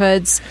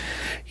neighborhoods?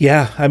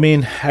 Yeah. I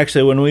mean,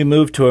 actually, when we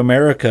moved to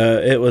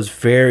America, it was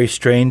very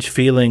strange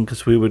feeling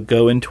because we would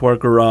go into our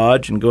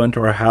garage and go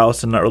into our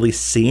house and not really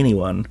see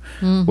anyone.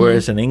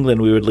 Whereas in England,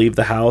 we would leave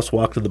the house,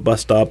 walk to the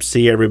bus stop,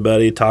 see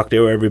everybody, talk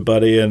to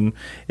everybody, and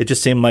it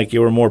just seemed like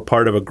you were more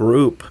part of a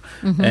group.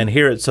 And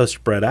here it's so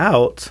spread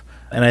out.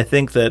 And I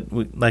think that,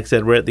 like I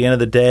said, we're at the end of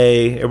the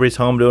day, everybody's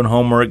home doing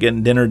homework,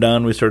 getting dinner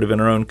done. We're sort of in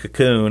our own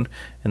cocoon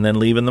and then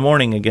leave in the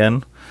morning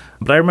again.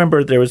 But I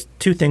remember there was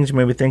 2 things you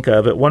made me think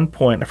of. At one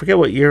point, I forget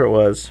what year it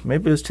was.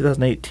 Maybe it was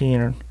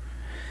 2018.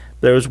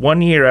 There was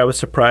one year I was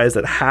surprised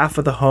that half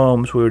of the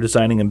homes we were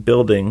designing and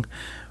building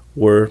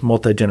were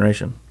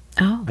multi-generation.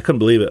 Oh. I couldn't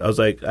believe it. I was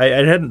like, I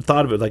hadn't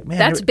thought of it. Like, man,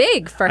 that's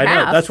big for half. I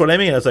know, that's what I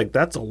mean. I was like,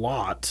 that's a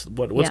lot.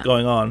 What's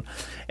going on?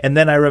 And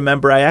then I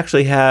remember I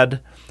actually had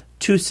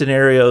 2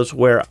 scenarios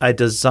where I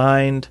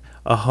designed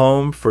a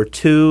home for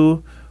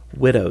 2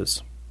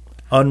 widows,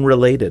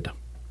 unrelated.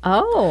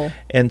 Oh.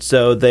 And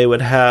so they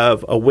would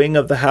have a wing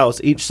of the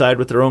house, each side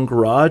with their own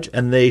garage,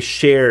 and they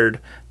shared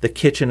the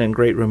kitchen and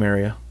great room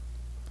area.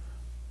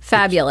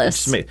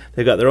 Fabulous.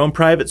 They've got their own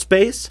private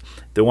space.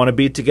 If they want to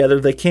be together,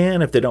 they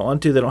can. If they don't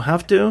want to, they don't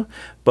have to.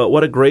 But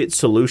what a great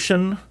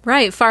solution.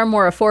 Right. Far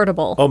more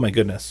affordable. Oh, my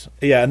goodness.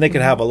 Yeah, and they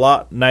could have a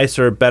lot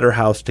nicer, better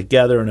house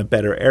together in a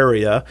better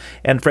area.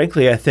 And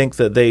frankly, I think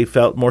that they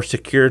felt more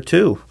secure,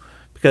 too,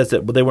 because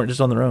they weren't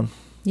just on their own.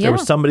 Yeah. There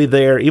was somebody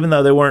there, even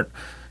though they weren't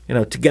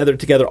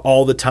together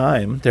all the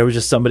time. There was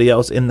just somebody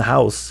else in the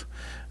house.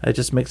 It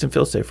just makes them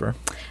feel safer.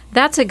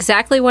 That's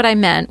exactly what I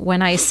meant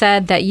when I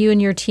said that you and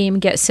your team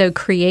get so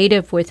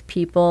creative with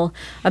people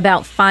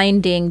about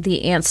finding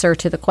the answer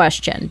to the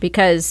question.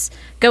 Because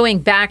going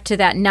back to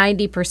that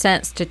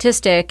 90%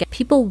 statistic,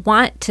 people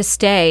want to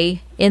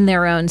stay in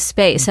their own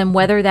space. And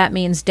whether that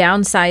means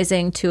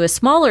downsizing to a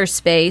smaller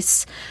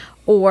space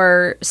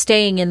or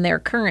staying in their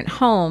current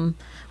home,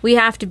 we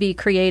have to be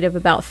creative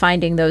about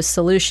finding those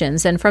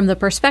solutions. And from the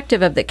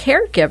perspective of the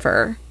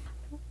caregiver,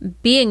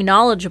 being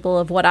knowledgeable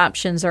of what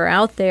options are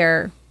out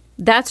there,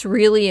 that's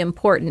really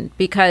important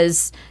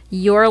because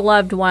your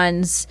loved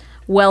ones'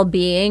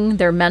 well-being,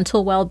 their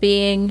mental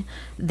well-being,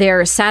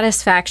 their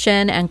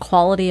satisfaction and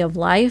quality of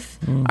life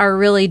are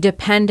really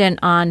dependent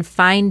on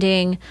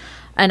finding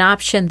an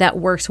option that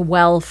works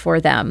well for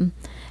them.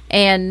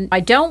 And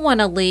I don't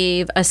want to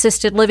leave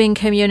assisted living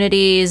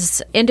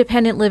communities,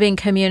 independent living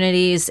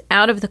communities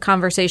out of the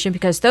conversation,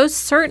 because those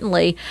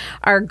certainly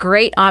are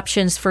great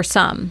options for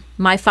some.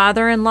 My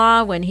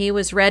father-in-law, when he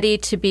was ready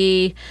to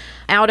be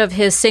out of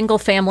his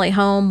single-family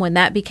home, when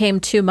that became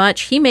too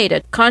much, he made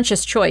a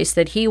conscious choice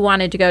that he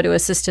wanted to go to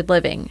assisted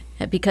living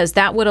because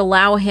that would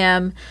allow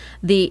him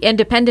the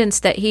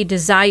independence that he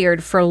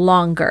desired for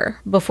longer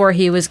before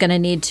he was going to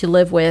need to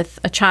live with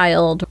a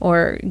child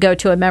or go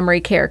to a memory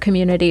care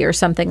community or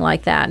something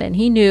like that. And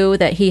he knew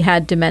that he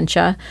had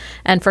dementia.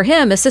 And for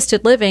him,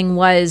 assisted living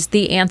was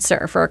the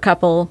answer for a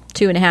couple,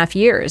 2.5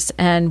 years,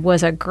 and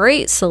was a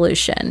great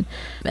solution.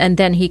 And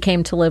then he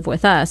came to live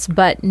with us.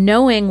 But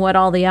knowing what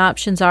all the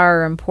options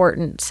are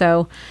important.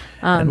 So,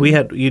 and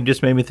you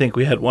just made me think,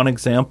 we had one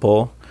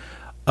example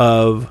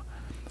of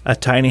a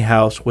tiny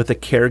house with a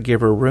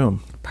caregiver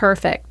room.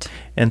 Perfect.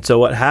 And so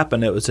what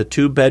happened, it was a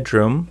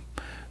 2-bedroom.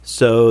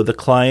 So the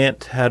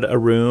client had a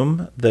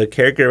room, the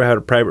caregiver had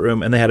a private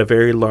room, and they had a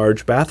very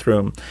large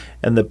bathroom.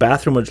 And the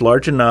bathroom was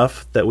large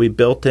enough that we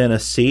built in a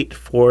seat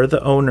for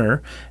the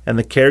owner, and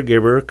the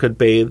caregiver could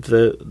bathe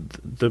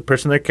the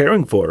person they're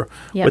caring for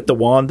with the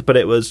wand. But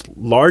it was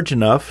large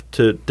enough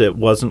that it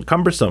wasn't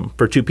cumbersome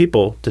for 2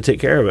 people to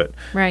take care of it.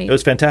 Right. It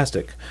was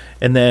fantastic.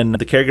 And then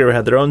the caregiver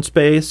had their own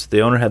space,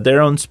 the owner had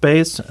their own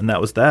space, and that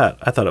was that.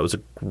 I thought it was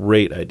a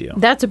great idea.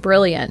 That's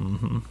brilliant.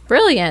 Mm-hmm.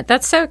 Brilliant.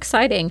 That's so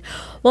exciting.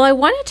 Well, I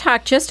want to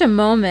talk just a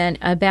moment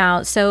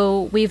about,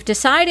 so we've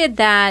decided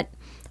that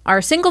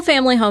our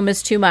single-family home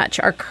is too much.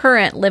 Our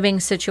current living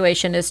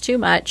situation is too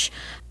much.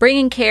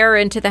 Bringing care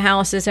into the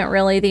house isn't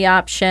really the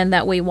option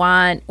that we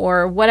want,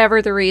 or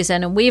whatever the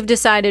reason. And we've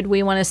decided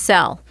we want to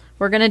sell.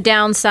 We're going to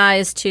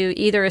downsize to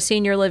either a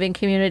senior living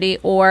community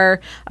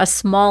or a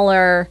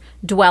smaller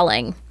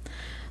dwelling.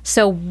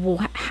 So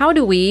how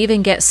do we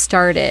even get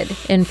started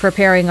in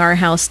preparing our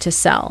house to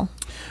sell?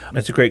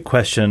 That's a great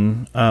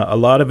question. A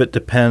lot of it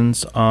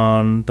depends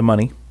on the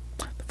money,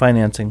 the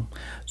financing.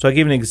 So I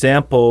give an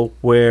example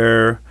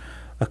where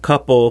a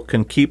couple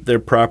can keep their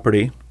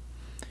property,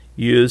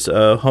 use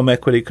a home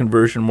equity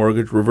conversion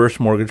mortgage, reverse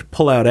mortgage,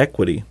 pull out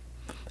equity,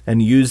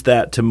 and use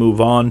that to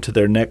move on to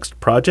their next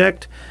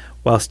project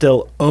while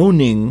still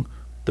owning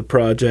the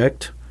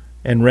project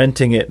and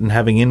renting it and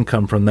having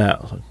income from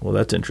that. Well,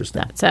 that's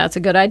interesting. That's a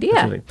good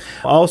idea.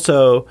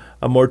 Also,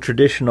 a more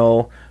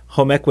traditional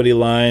home equity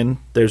line,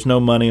 there's no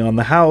money on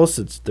the house,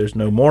 there's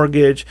no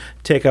mortgage,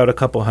 take out a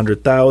couple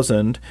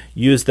 $100,000,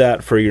 use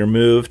that for your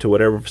move to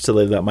whatever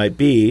facility that might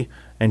be,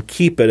 and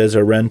keep it as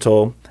a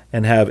rental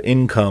and have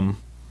income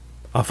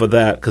off of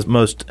that, because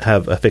most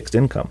have a fixed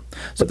income.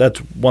 So that's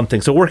one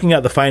thing. So working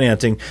out the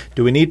financing,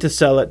 do we need to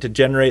sell it to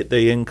generate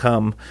the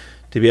income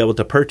to be able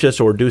to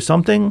purchase or do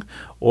something,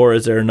 or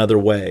is there another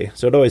way?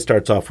 So it always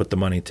starts off with the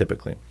money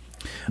typically.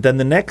 Then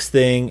the next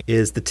thing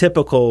is the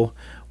typical,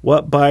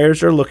 what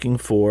buyers are looking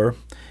for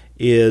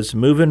is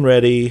move-in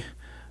ready,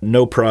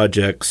 no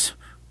projects,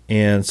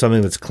 and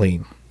something that's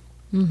clean.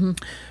 Mm-hmm.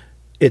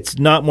 It's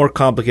not more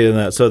complicated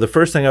than that. So the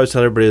first thing I always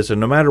tell everybody is,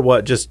 no matter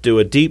what, just do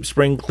a deep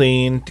spring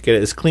clean to get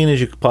it as clean as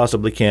you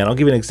possibly can. I'll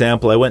give you an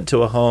example. I went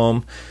to a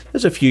home,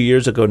 this was a few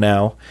years ago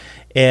now,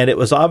 and it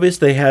was obvious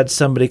they had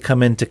somebody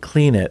come in to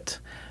clean it,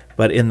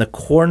 but in the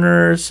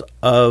corners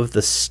of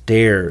the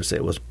stairs,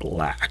 it was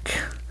black.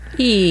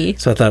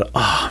 So I thought,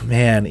 oh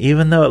man,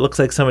 even though it looks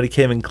like somebody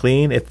came in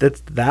clean, if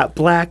it's that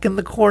black in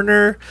the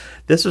corner,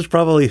 this was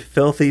probably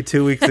filthy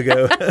 2 weeks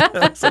ago.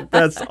 It's like,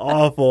 that's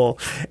awful.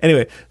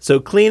 Anyway, so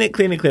clean it,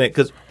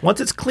 because once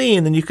it's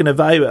clean, then you can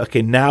evaluate,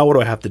 okay, now what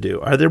do I have to do?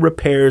 Are there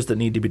repairs that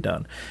need to be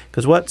done?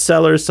 Because what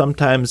sellers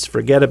sometimes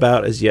forget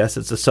about is, yes,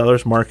 it's a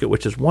seller's market,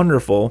 which is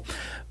wonderful,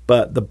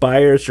 but the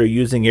buyers are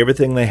using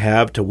everything they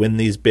have to win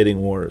these bidding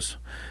wars.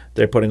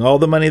 They're putting all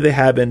the money they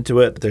have into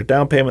it, their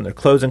down payment, their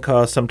closing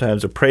costs,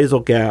 sometimes appraisal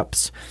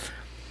gaps.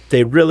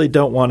 They really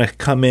don't want to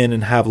come in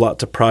and have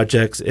lots of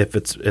projects if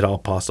it's at all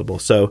possible.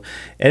 So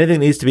anything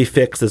that needs to be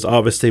fixed is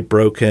obviously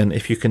broken.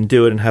 If you can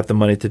do it and have the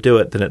money to do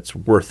it, then it's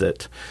worth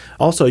it.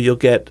 Also, you'll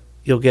get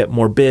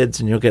more bids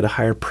and you'll get a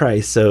higher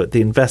price. So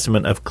the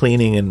investment of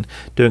cleaning and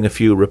doing a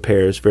few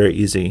repairs, very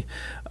easy.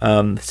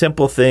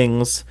 Simple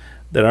things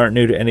that aren't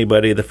new to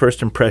anybody. The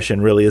first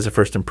impression really is a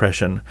first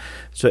impression.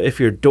 So if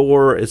your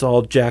door is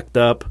all jacked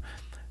up,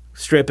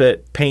 strip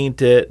it, paint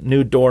it,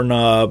 new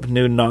doorknob,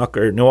 new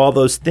knocker, all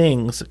those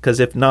things, because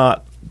if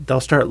not,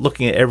 they'll start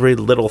looking at every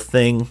little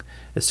thing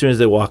as soon as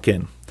they walk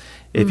in.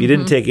 If you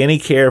didn't take any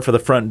care for the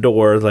front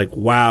door, like,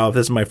 wow, if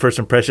this is my first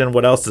impression,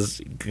 what else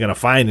is going to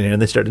find in here?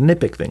 And they start to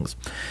nitpick things.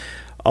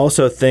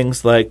 Also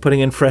things like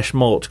putting in fresh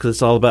mulch, because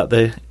it's all about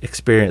the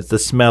experience, the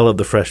smell of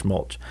the fresh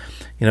mulch.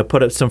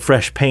 Put up some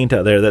fresh paint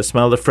out there. That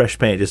smell of the fresh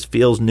paint just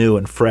feels new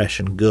and fresh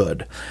and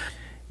good.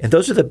 And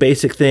those are the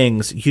basic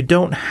things. You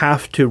don't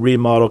have to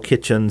remodel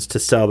kitchens to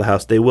sell the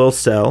house. They will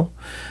sell.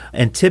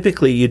 And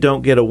typically, you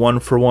don't get a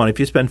one-for-one. If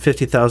you spend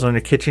 $50,000 on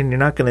your kitchen, you're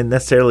not going to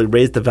necessarily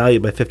raise the value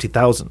by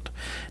 $50,000.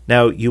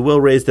 Now, you will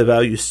raise the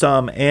value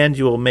some, and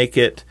you will make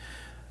it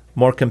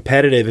more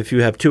competitive if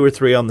you have 2 or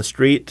 3 on the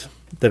street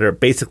that are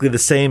basically the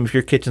same. If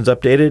your kitchen's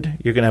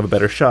updated, you're going to have a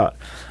better shot.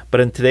 But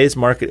in today's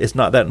market, it's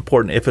not that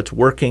important. If it's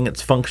working,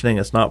 it's functioning,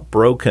 it's not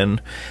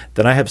broken,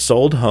 then I have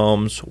sold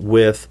homes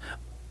with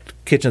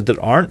kitchens that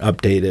aren't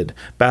updated,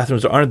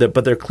 bathrooms that aren't there,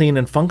 but they're clean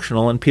and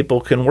functional, and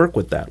people can work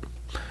with that.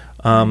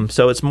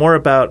 So it's more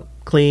about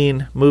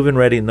clean, move-in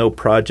ready, no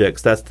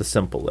projects. That's the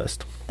simple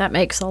list. That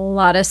makes a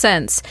lot of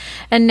sense.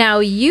 And now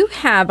you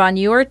have on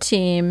your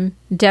team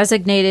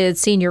designated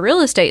senior real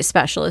estate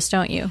specialists,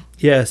 don't you?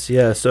 Yes.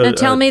 So now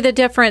tell me the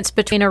difference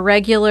between a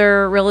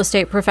regular real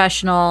estate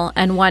professional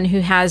and one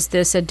who has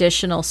this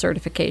additional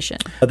certification.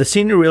 The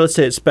senior real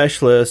estate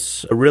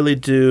specialists really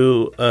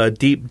do a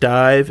deep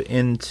dive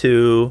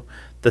into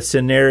the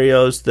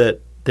scenarios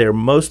that they're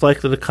most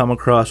likely to come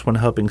across when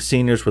helping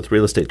seniors with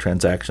real estate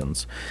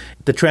transactions.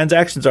 The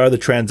transactions are the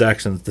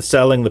transactions, the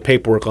selling, the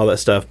paperwork, all that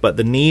stuff, but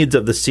the needs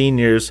of the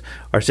seniors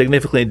are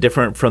significantly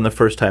different from the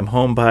first-time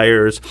home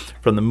buyers,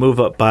 from the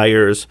move-up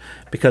buyers,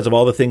 because of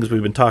all the things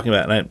we've been talking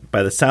about. And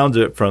by the sounds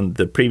of it from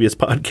the previous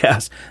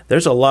podcast,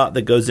 there's a lot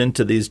that goes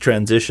into these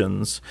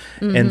transitions.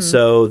 Mm-hmm. And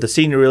so the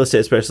senior real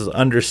estate specialists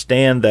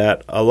understand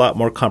that a lot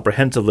more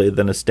comprehensively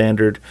than a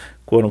standard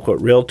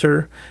quote-unquote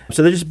realtor.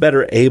 So they're just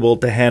better able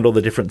to handle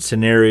the different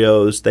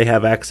scenarios. They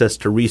have access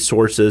to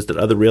resources that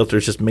other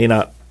realtors just may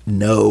not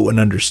know and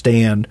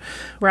understand,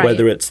 right.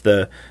 whether it's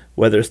the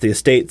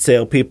estate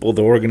sale people,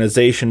 the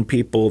organization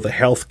people, the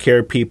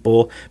healthcare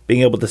people,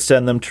 being able to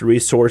send them to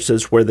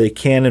resources where they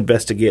can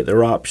investigate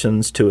their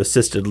options to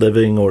assisted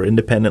living or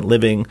independent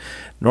living.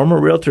 Normal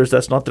realtors,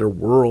 that's not their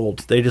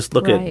world. They just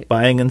look right. at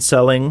buying and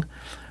selling.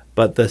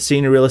 But the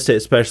senior real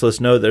estate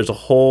specialists know there's a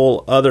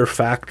whole other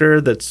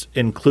factor that's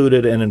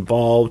included and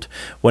involved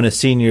when a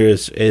senior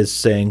is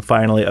saying,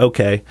 finally,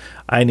 okay,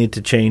 I need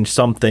to change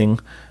something.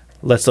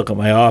 Let's look at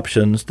my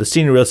options. The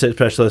senior real estate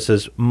specialist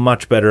is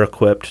much better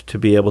equipped to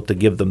be able to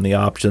give them the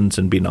options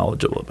and be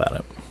knowledgeable about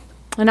it.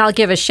 And I'll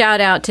give a shout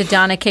out to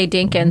Donna K.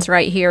 Dinkins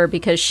right here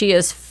because she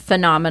is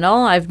phenomenal.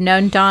 I've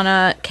known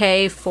Donna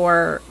K.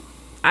 for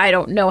I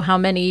don't know how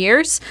many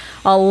years,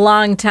 a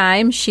long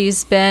time.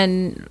 She's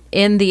been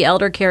in the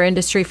elder care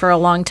industry for a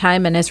long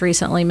time and has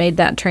recently made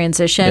that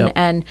transition. Yep.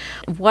 And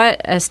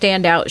what a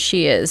standout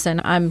she is. And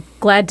I'm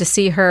glad to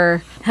see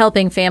her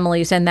helping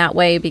families in that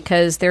way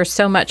because there's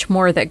so much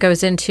more that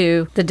goes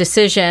into the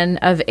decision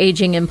of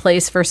aging in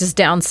place versus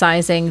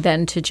downsizing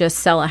than to just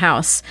sell a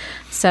house.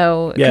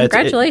 So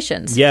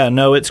congratulations.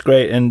 It's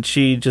great. And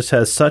she just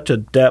has such a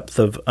depth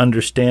of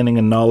understanding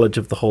and knowledge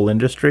of the whole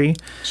industry.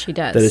 She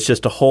does. That it's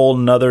just a whole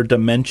nother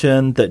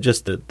dimension that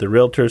just the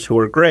realtors who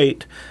are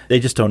great,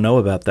 they just don't know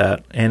about that.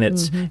 And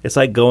it's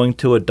like going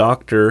to a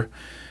doctor.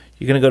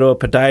 You're going to go to a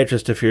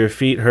podiatrist if your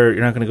feet hurt.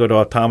 You're not going to go to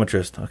an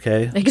optometrist,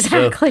 okay?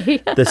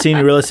 Exactly. So the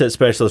senior real estate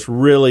specialist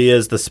really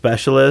is the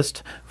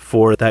specialist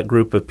for that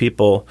group of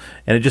people.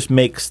 And it just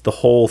makes the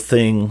whole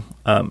thing,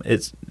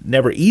 it's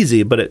never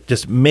easy, but it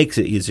just makes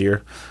it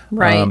easier.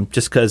 Right.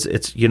 Just because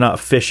you're not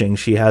fishing.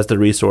 She has the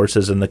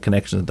resources and the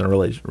connections and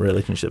the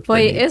relationships.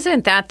 Boy,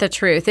 isn't that the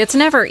truth? It's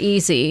never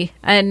easy.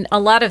 And a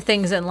lot of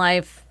things in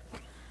life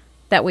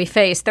that we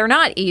face, they're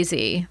not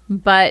easy,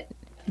 but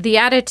the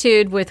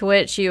attitude with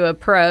which you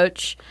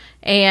approach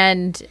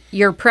and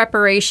your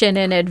preparation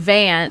in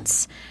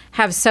advance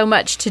have so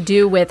much to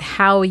do with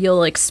how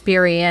you'll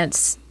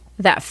experience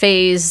that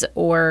phase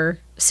or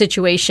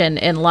situation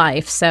in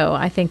life. So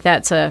I think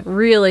that's a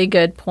really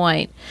good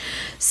point.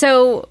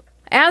 So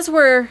as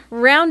we're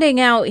rounding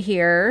out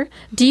here,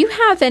 do you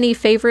have any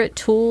favorite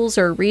tools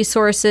or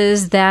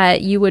resources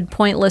that you would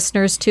point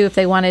listeners to if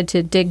they wanted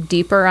to dig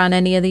deeper on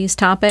any of these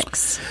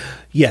topics?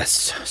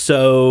 Yes.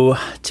 So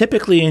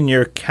typically in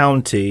your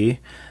county,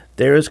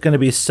 there is going to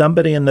be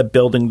somebody in the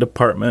building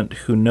department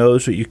who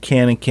knows what you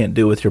can and can't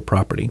do with your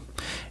property.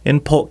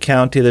 In Polk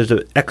County, there's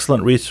an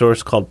excellent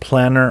resource called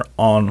Planner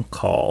on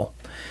Call.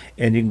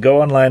 And you can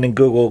go online and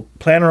Google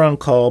Planner on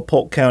Call,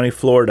 Polk County,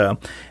 Florida.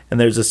 And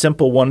there's a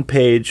simple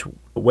one-page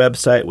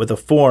website with a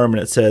form,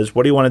 and it says,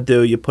 what do you want to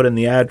do? You put in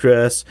the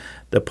address,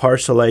 the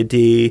parcel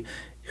ID,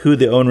 who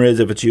the owner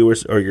is, if it's you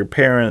or your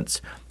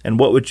parents, and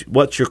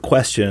what's your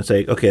question? It's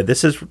like, okay,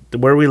 this is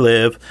where we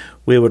live.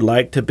 We would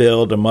like to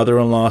build a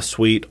mother-in-law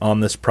suite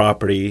on this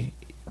property.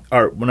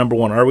 Number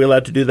one, are we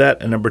allowed to do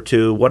that? And number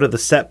two, what are the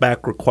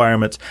setback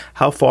requirements?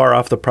 How far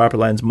off the property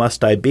lines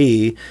must I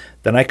be?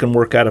 Then I can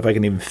work out if I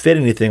can even fit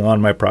anything on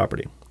my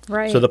property.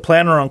 Right. So the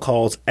Planner on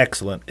Call is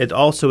excellent. It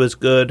also is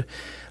good.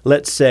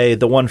 Let's say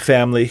the one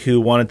family who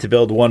wanted to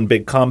build one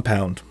big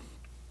compound.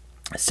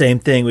 Same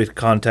thing, we'd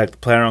contact the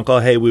Planner on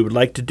Call. Hey, we would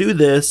like to do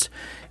this.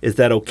 Is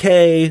that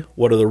okay?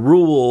 What are the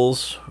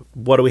rules?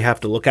 What do we have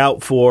to look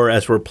out for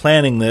as we're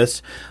planning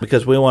this?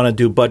 Because we want to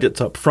do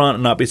budgets up front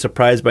and not be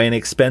surprised by any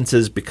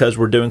expenses because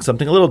we're doing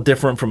something a little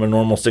different from a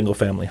normal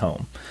single-family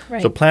home.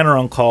 Right. So Planner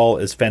on Call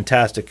is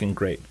fantastic and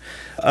great.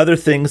 Other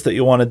things that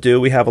you want to do,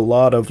 we have a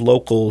lot of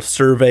local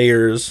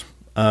surveyors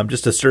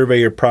just to survey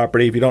your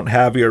property. If you don't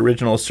have your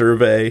original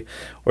survey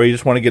or you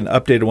just want to get an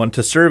updated one,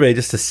 to survey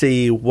just to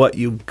see what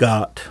you've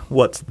got,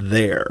 what's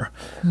there.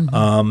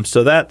 Mm-hmm.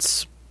 So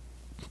that's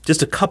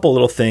just a couple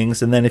little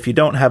things. And then if you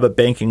don't have a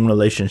banking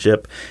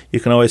relationship, you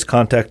can always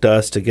contact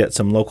us to get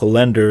some local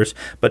lenders,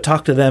 but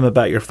talk to them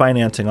about your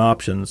financing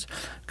options,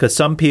 because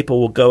some people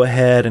will go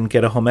ahead and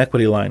get a home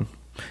equity line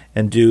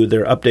and do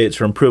their updates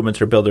or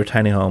improvements or build their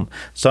tiny home.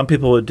 Some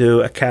people would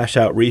do a cash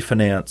out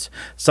refinance.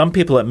 Some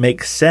people, it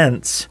makes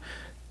sense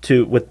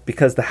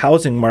because the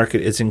housing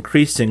market is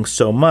increasing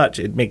so much,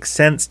 it makes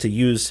sense to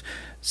use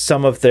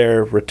some of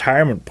their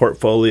retirement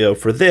portfolio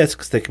for this,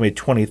 because they can be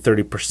 20,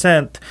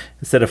 30%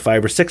 instead of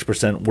 5 or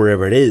 6%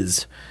 wherever it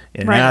is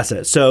in an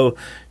asset. So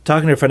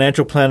talking to a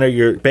financial planner,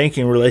 your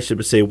banking relationship,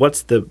 to say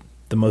what's the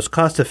most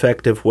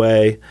cost-effective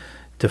way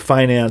to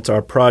finance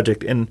our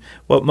project. And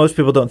what most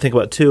people don't think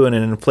about too, in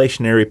an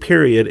inflationary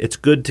period, it's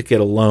good to get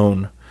a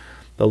loan.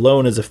 The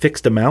loan is a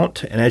fixed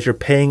amount, and as you're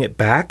paying it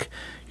back,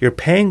 you're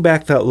paying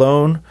back that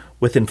loan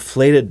with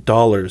inflated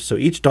dollars. So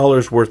each dollar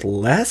is worth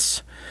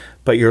less,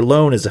 but your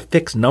loan is a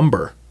fixed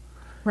number.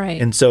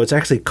 Right. And so it's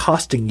actually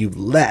costing you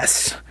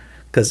less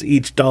because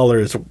each dollar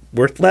is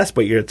worth less,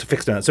 but it's a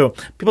fixed amount. So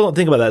people don't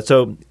think about that.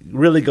 So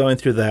really going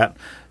through that,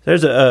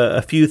 there's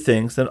a few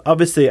things. And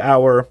obviously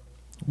our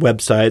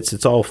websites,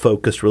 it's all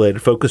Focus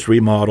related. Focus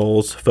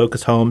Remodels,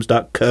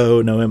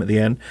 FocusHomes.co, no M at the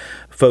end,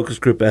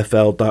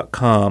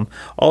 FocusGroupFL.com.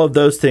 All of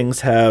those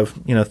things have,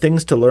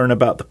 things to learn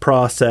about the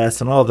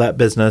process and all of that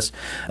business.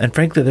 And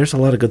frankly, there's a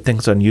lot of good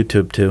things on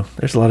YouTube too.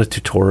 There's a lot of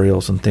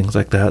tutorials and things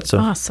like that. So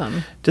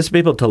awesome. Just be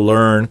able to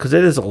learn, because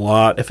it is a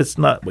lot if it's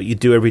not what you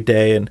do every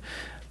day. And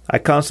I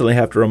constantly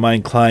have to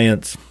remind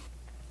clients,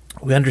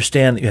 we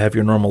understand that you have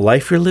your normal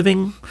life you're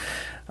living.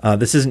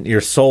 This isn't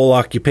your sole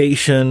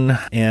occupation.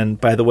 And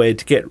by the way,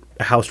 to get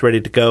a house ready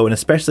to go, and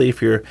especially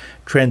if you're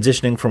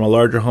transitioning from a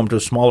larger home to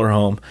a smaller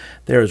home,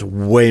 there's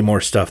way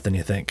more stuff than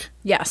you think.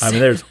 Yes. I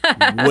mean, there's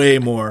way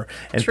more.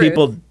 And Truth.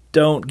 People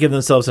don't give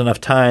themselves enough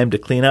time to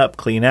clean up,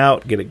 clean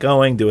out, get it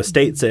going, do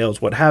estate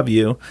sales, what have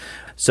you.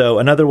 So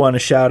another one, a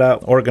shout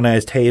out,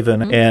 Organized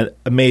Haven, an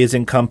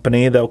amazing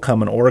company. They'll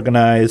come and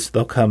organize.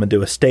 They'll come and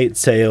do estate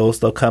sales.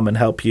 They'll come and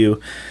help you.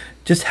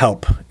 Just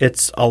help.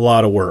 It's a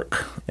lot of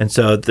work. And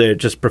so they're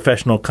just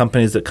professional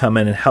companies that come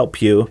in and help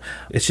you.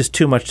 It's just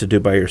too much to do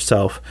by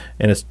yourself,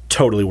 and it's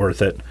totally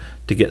worth it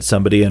to get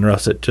somebody in, or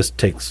else it just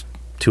takes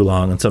too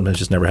long and sometimes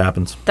just never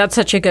happens. That's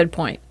such a good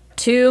point.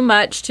 Too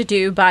much to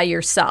do by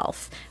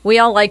yourself. We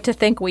all like to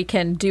think we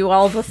can do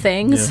all the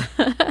things.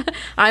 Yeah.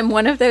 I'm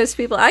one of those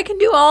people. I can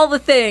do all the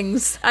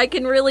things. I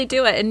can really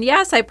do it. And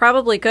yes, I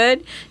probably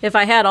could if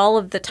I had all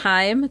of the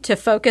time to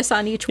focus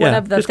on each one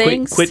of the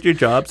things. Quit your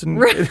jobs and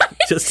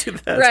just do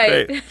that.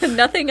 Right. Great.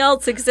 Nothing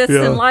else exists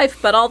in life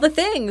but all the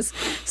things.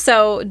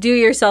 So do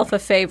yourself a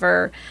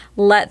favor.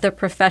 Let the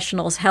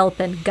professionals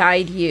help and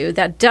guide you.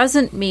 That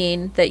doesn't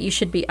mean that you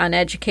should be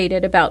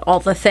uneducated about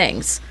all the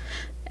things.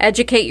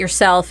 Educate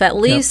yourself at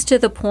least to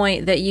the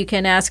point that you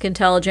can ask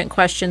intelligent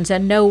questions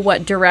and know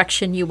what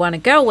direction you want to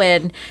go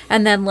in,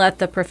 and then let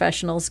the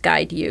professionals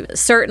guide you.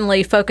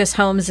 Certainly, Focus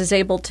Homes is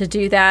able to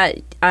do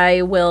that.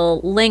 I will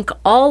link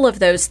all of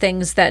those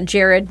things that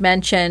Jared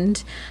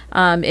mentioned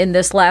in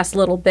this last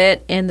little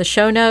bit in the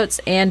show notes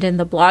and in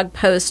the blog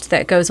post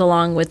that goes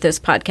along with this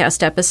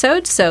podcast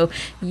episode. So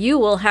you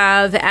will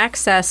have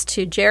access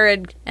to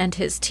Jared and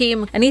his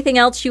team. Anything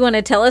else you want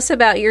to tell us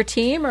about your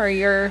team or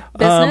your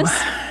business?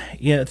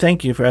 Yeah,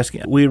 thank you for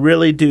asking. We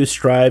really do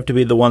strive to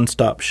be the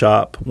one-stop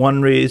shop.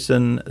 One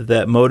reason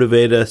that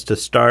motivated us to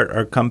start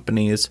our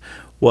companies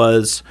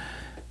was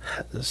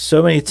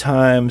so many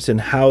times in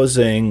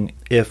housing,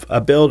 if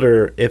a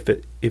builder,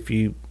 if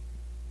you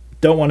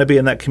don't want to be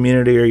in that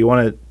community, or you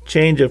want to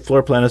change a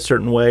floor plan a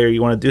certain way, or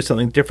you want to do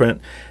something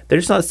different, they're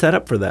just not set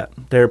up for that.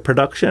 They're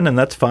production, and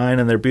that's fine,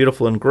 and they're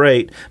beautiful and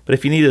great. But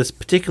if you need this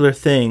particular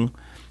thing,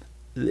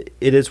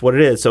 it is what it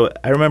is. So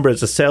I remember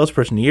as a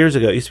salesperson years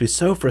ago, it used to be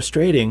so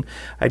frustrating.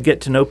 I'd get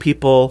to know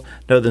people,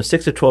 know them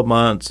 6 to 12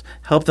 months,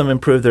 help them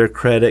improve their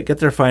credit, get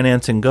their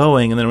financing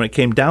going, and then when it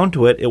came down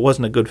to it, it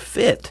wasn't a good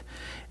fit.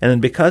 And then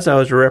because I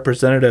was a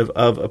representative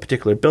of a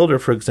particular builder,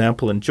 for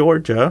example, in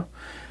Georgia,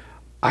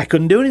 I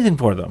couldn't do anything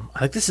for them.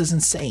 This is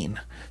insane.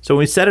 So when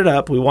we set it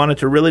up, we wanted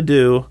to really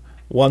do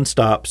one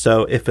stop.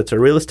 So if it's a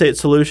real estate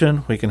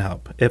solution, we can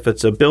help. If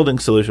it's a building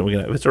solution, we can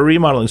help. If it's a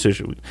remodeling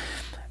solution,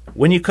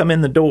 when you come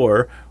in the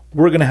door,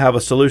 we're going to have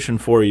a solution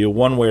for you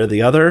one way or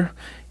the other,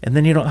 and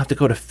then you don't have to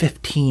go to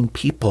 15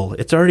 people.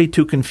 It's already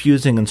too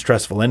confusing and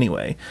stressful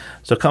anyway.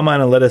 So come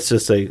on and let us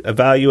just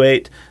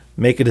evaluate,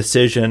 make a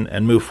decision,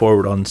 and move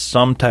forward on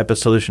some type of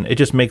solution. It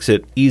just makes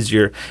it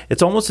easier.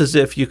 It's almost as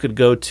if you could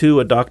go to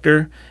a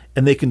doctor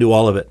and they can do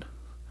all of it.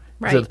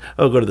 Right.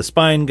 So, go to the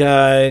spine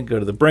guy, go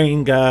to the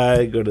brain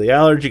guy, go to the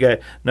allergy guy.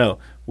 No,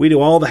 we do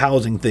all the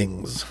housing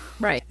things.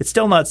 Right. It's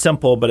still not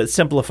simple, but it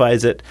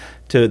simplifies it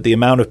to the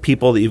amount of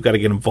people that you've got to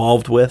get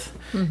involved with.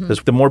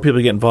 Because the more people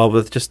you get involved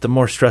with, just the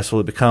more stressful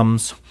it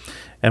becomes.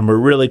 And we're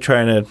really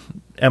trying to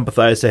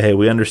empathize, say, hey,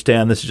 we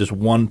understand this is just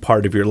one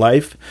part of your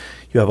life.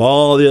 You have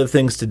all the other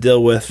things to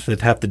deal with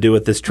that have to do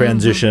with this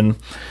transition.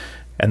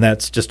 And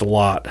that's just a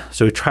lot.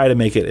 So we try to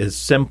make it as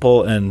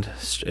simple, and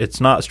it's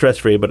not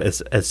stress-free, but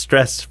as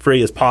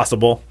stress-free as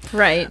possible.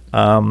 Right.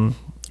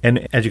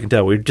 And as you can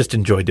tell, we just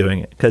enjoy doing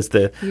it because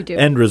the You do.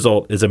 end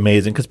result is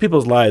amazing. Because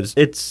people's lives,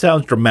 it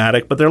sounds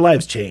dramatic, but their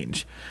lives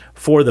change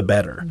for the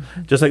better.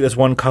 Just like this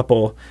one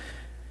couple,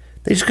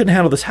 they just couldn't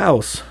handle this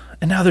house.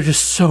 And now they're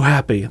just so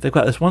happy. They've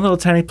got this one little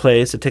tiny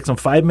place. It takes them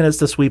 5 minutes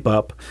to sweep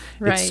up.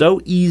 Right. It's so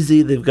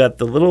easy. They've got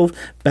the little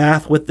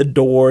bath with the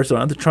door, so they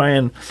don't have to try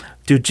and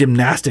do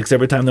gymnastics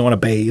every time they want to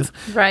bathe.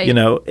 Right. You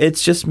know, it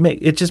just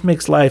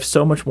makes life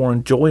so much more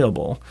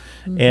enjoyable.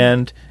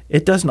 And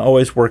it doesn't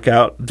always work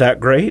out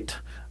that great,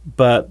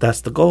 but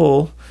that's the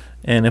goal.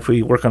 And if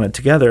we work on it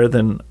together,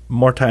 then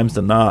more times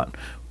than not,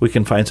 we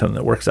can find something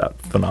that works out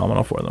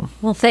phenomenal for them.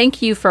 Well,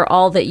 thank you for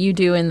all that you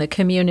do in the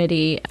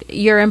community.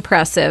 You're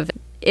impressive.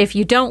 If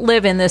you don't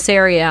live in this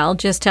area, I'll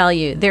just tell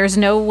you, there's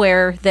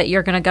nowhere that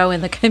you're going to go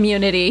in the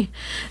community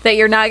that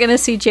you're not going to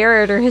see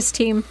Jared or his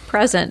team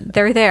present.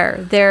 They're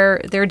there.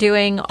 They're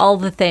doing all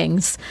the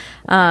things.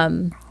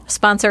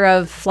 Sponsor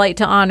of Flight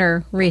to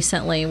Honor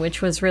recently,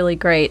 which was really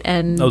great.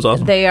 And that was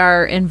awesome. They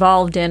are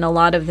involved in a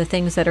lot of the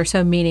things that are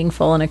so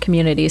meaningful in a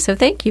community. So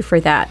thank you for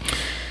that.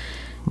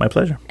 My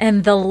pleasure.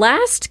 And the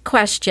last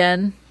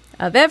question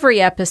of every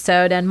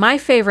episode, and my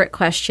favorite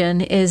question,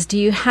 is do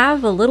you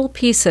have a little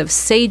piece of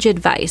sage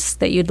advice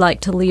that you'd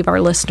like to leave our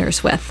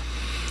listeners with?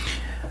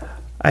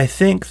 I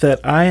think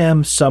that I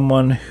am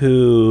someone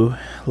who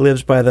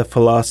lives by the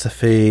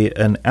philosophy,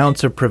 an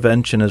ounce of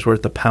prevention is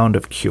worth a pound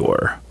of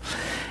cure.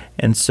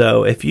 And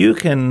so if you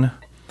can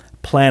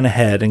plan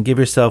ahead and give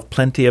yourself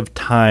plenty of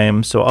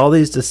time so all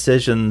these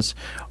decisions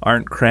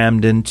aren't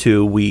crammed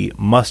into we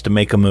must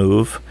make a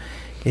move,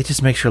 it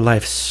just makes your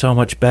life so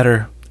much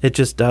better. It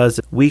just does.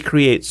 We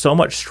create so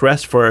much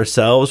stress for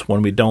ourselves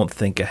when we don't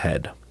think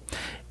ahead.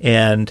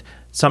 And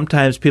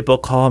sometimes people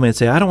call me and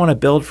say, I don't want to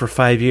build for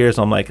 5 years.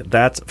 I'm like,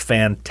 that's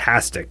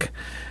fantastic.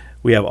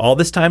 We have all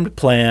this time to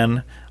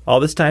plan, all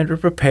this time to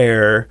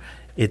prepare.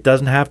 It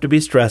doesn't have to be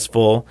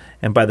stressful.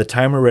 And by the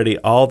time we're ready,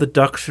 all the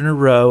ducks are in a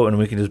row and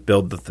we can just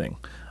build the thing.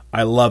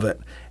 I love it.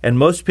 And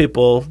most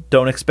people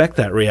don't expect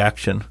that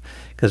reaction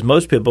because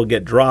most people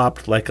get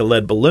dropped like a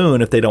lead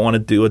balloon if they don't want to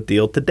do a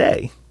deal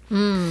today.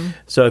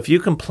 So if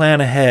you can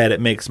plan ahead, it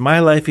makes my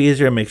life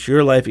easier, it makes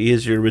your life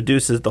easier,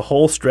 reduces the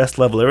whole stress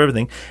level of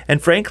everything. And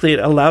frankly, it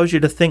allows you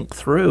to think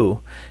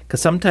through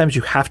because sometimes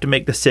you have to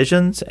make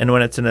decisions. And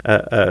when it's in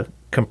a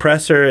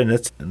compressor and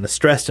it's in a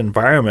stressed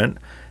environment,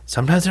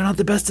 sometimes they're not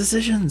the best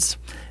decisions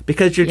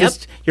because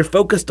you're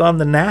focused on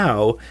the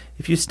now.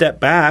 If you step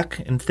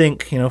back and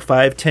think,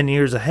 5-10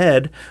 years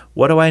ahead,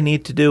 what do I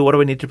need to do? What do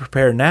I need to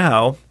prepare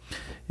now?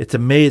 It's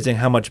amazing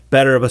how much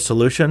better of a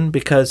solution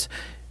because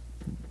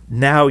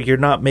now you're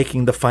not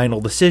making the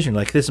final decision.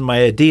 Like, this is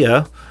my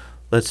idea.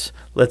 Let's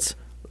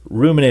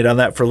ruminate on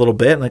that for a little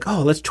bit.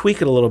 And let's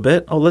tweak it a little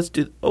bit.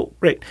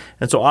 Great.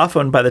 And so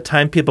often by the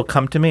time people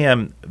come to me,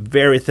 I'm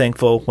very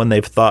thankful when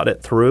they've thought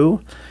it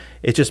through.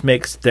 It just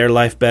makes their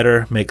life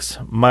better, makes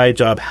my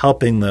job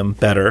helping them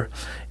better.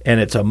 And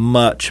it's a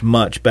much,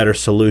 much better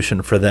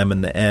solution for them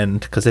in the end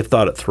because they've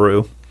thought it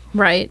through.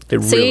 Right.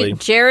 Really,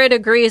 Jared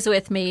agrees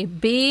with me.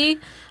 Be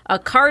a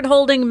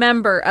card-holding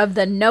member of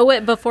the Know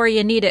It Before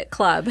You Need It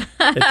club.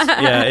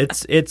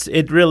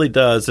 It really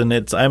does, and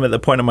I'm at the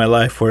point in my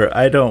life where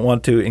I don't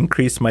want to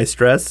increase my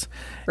stress.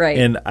 Right.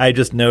 And I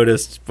just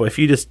noticed if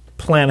you just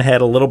plan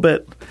ahead a little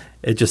bit,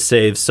 it just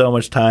saves so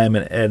much time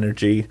and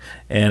energy,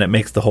 and it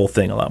makes the whole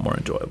thing a lot more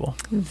enjoyable.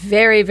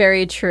 Very,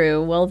 very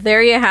true. Well,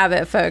 there you have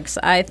it, folks.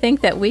 I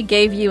think that we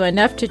gave you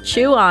enough to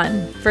chew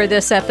on for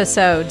this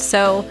episode.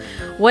 So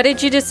what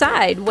did you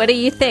decide? What do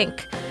you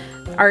think?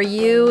 Are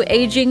you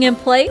aging in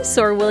place,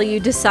 or will you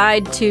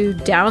decide to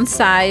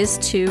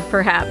downsize to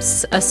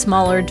perhaps a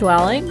smaller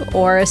dwelling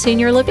or a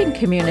senior living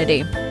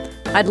community?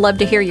 I'd love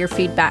to hear your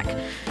feedback.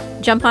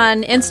 Jump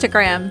on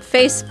Instagram,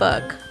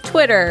 Facebook,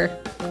 Twitter,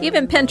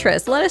 even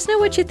Pinterest. Let us know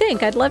what you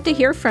think. I'd love to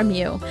hear from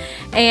you.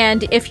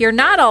 And if you're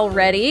not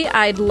already,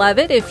 I'd love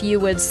it if you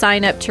would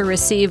sign up to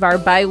receive our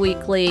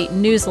bi-weekly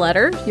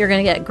newsletter. You're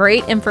going to get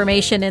great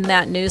information in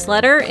that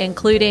newsletter,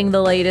 including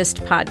the latest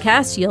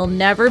podcast. You'll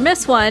never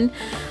miss one.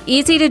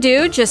 Easy to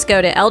do. Just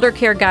go to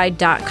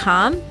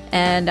eldercareguide.com.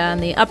 And on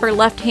the upper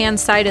left-hand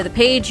side of the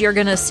page, you're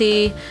going to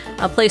see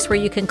a place where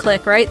you can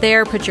click right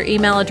there, put your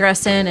email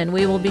address in, and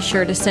we will be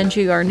sure to send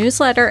you our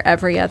newsletter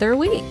every other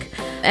week.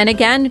 And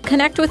again,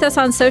 connect with us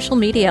on social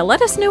media.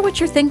 Let us know what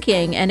you're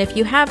thinking. And if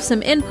you have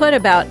some input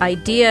about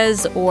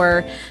ideas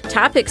or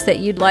topics that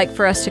you'd like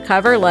for us to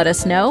cover, let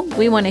us know.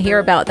 We want to hear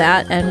about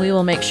that, and we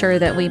will make sure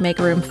that we make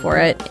room for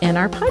it in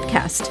our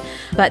podcast.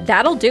 But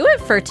that'll do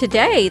it for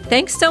today.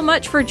 Thanks so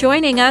much for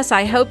joining us.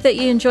 I hope that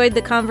you enjoyed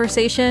the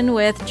conversation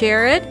with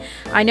Jared.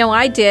 I know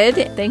I did.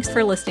 Thanks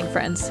for listening,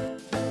 friends.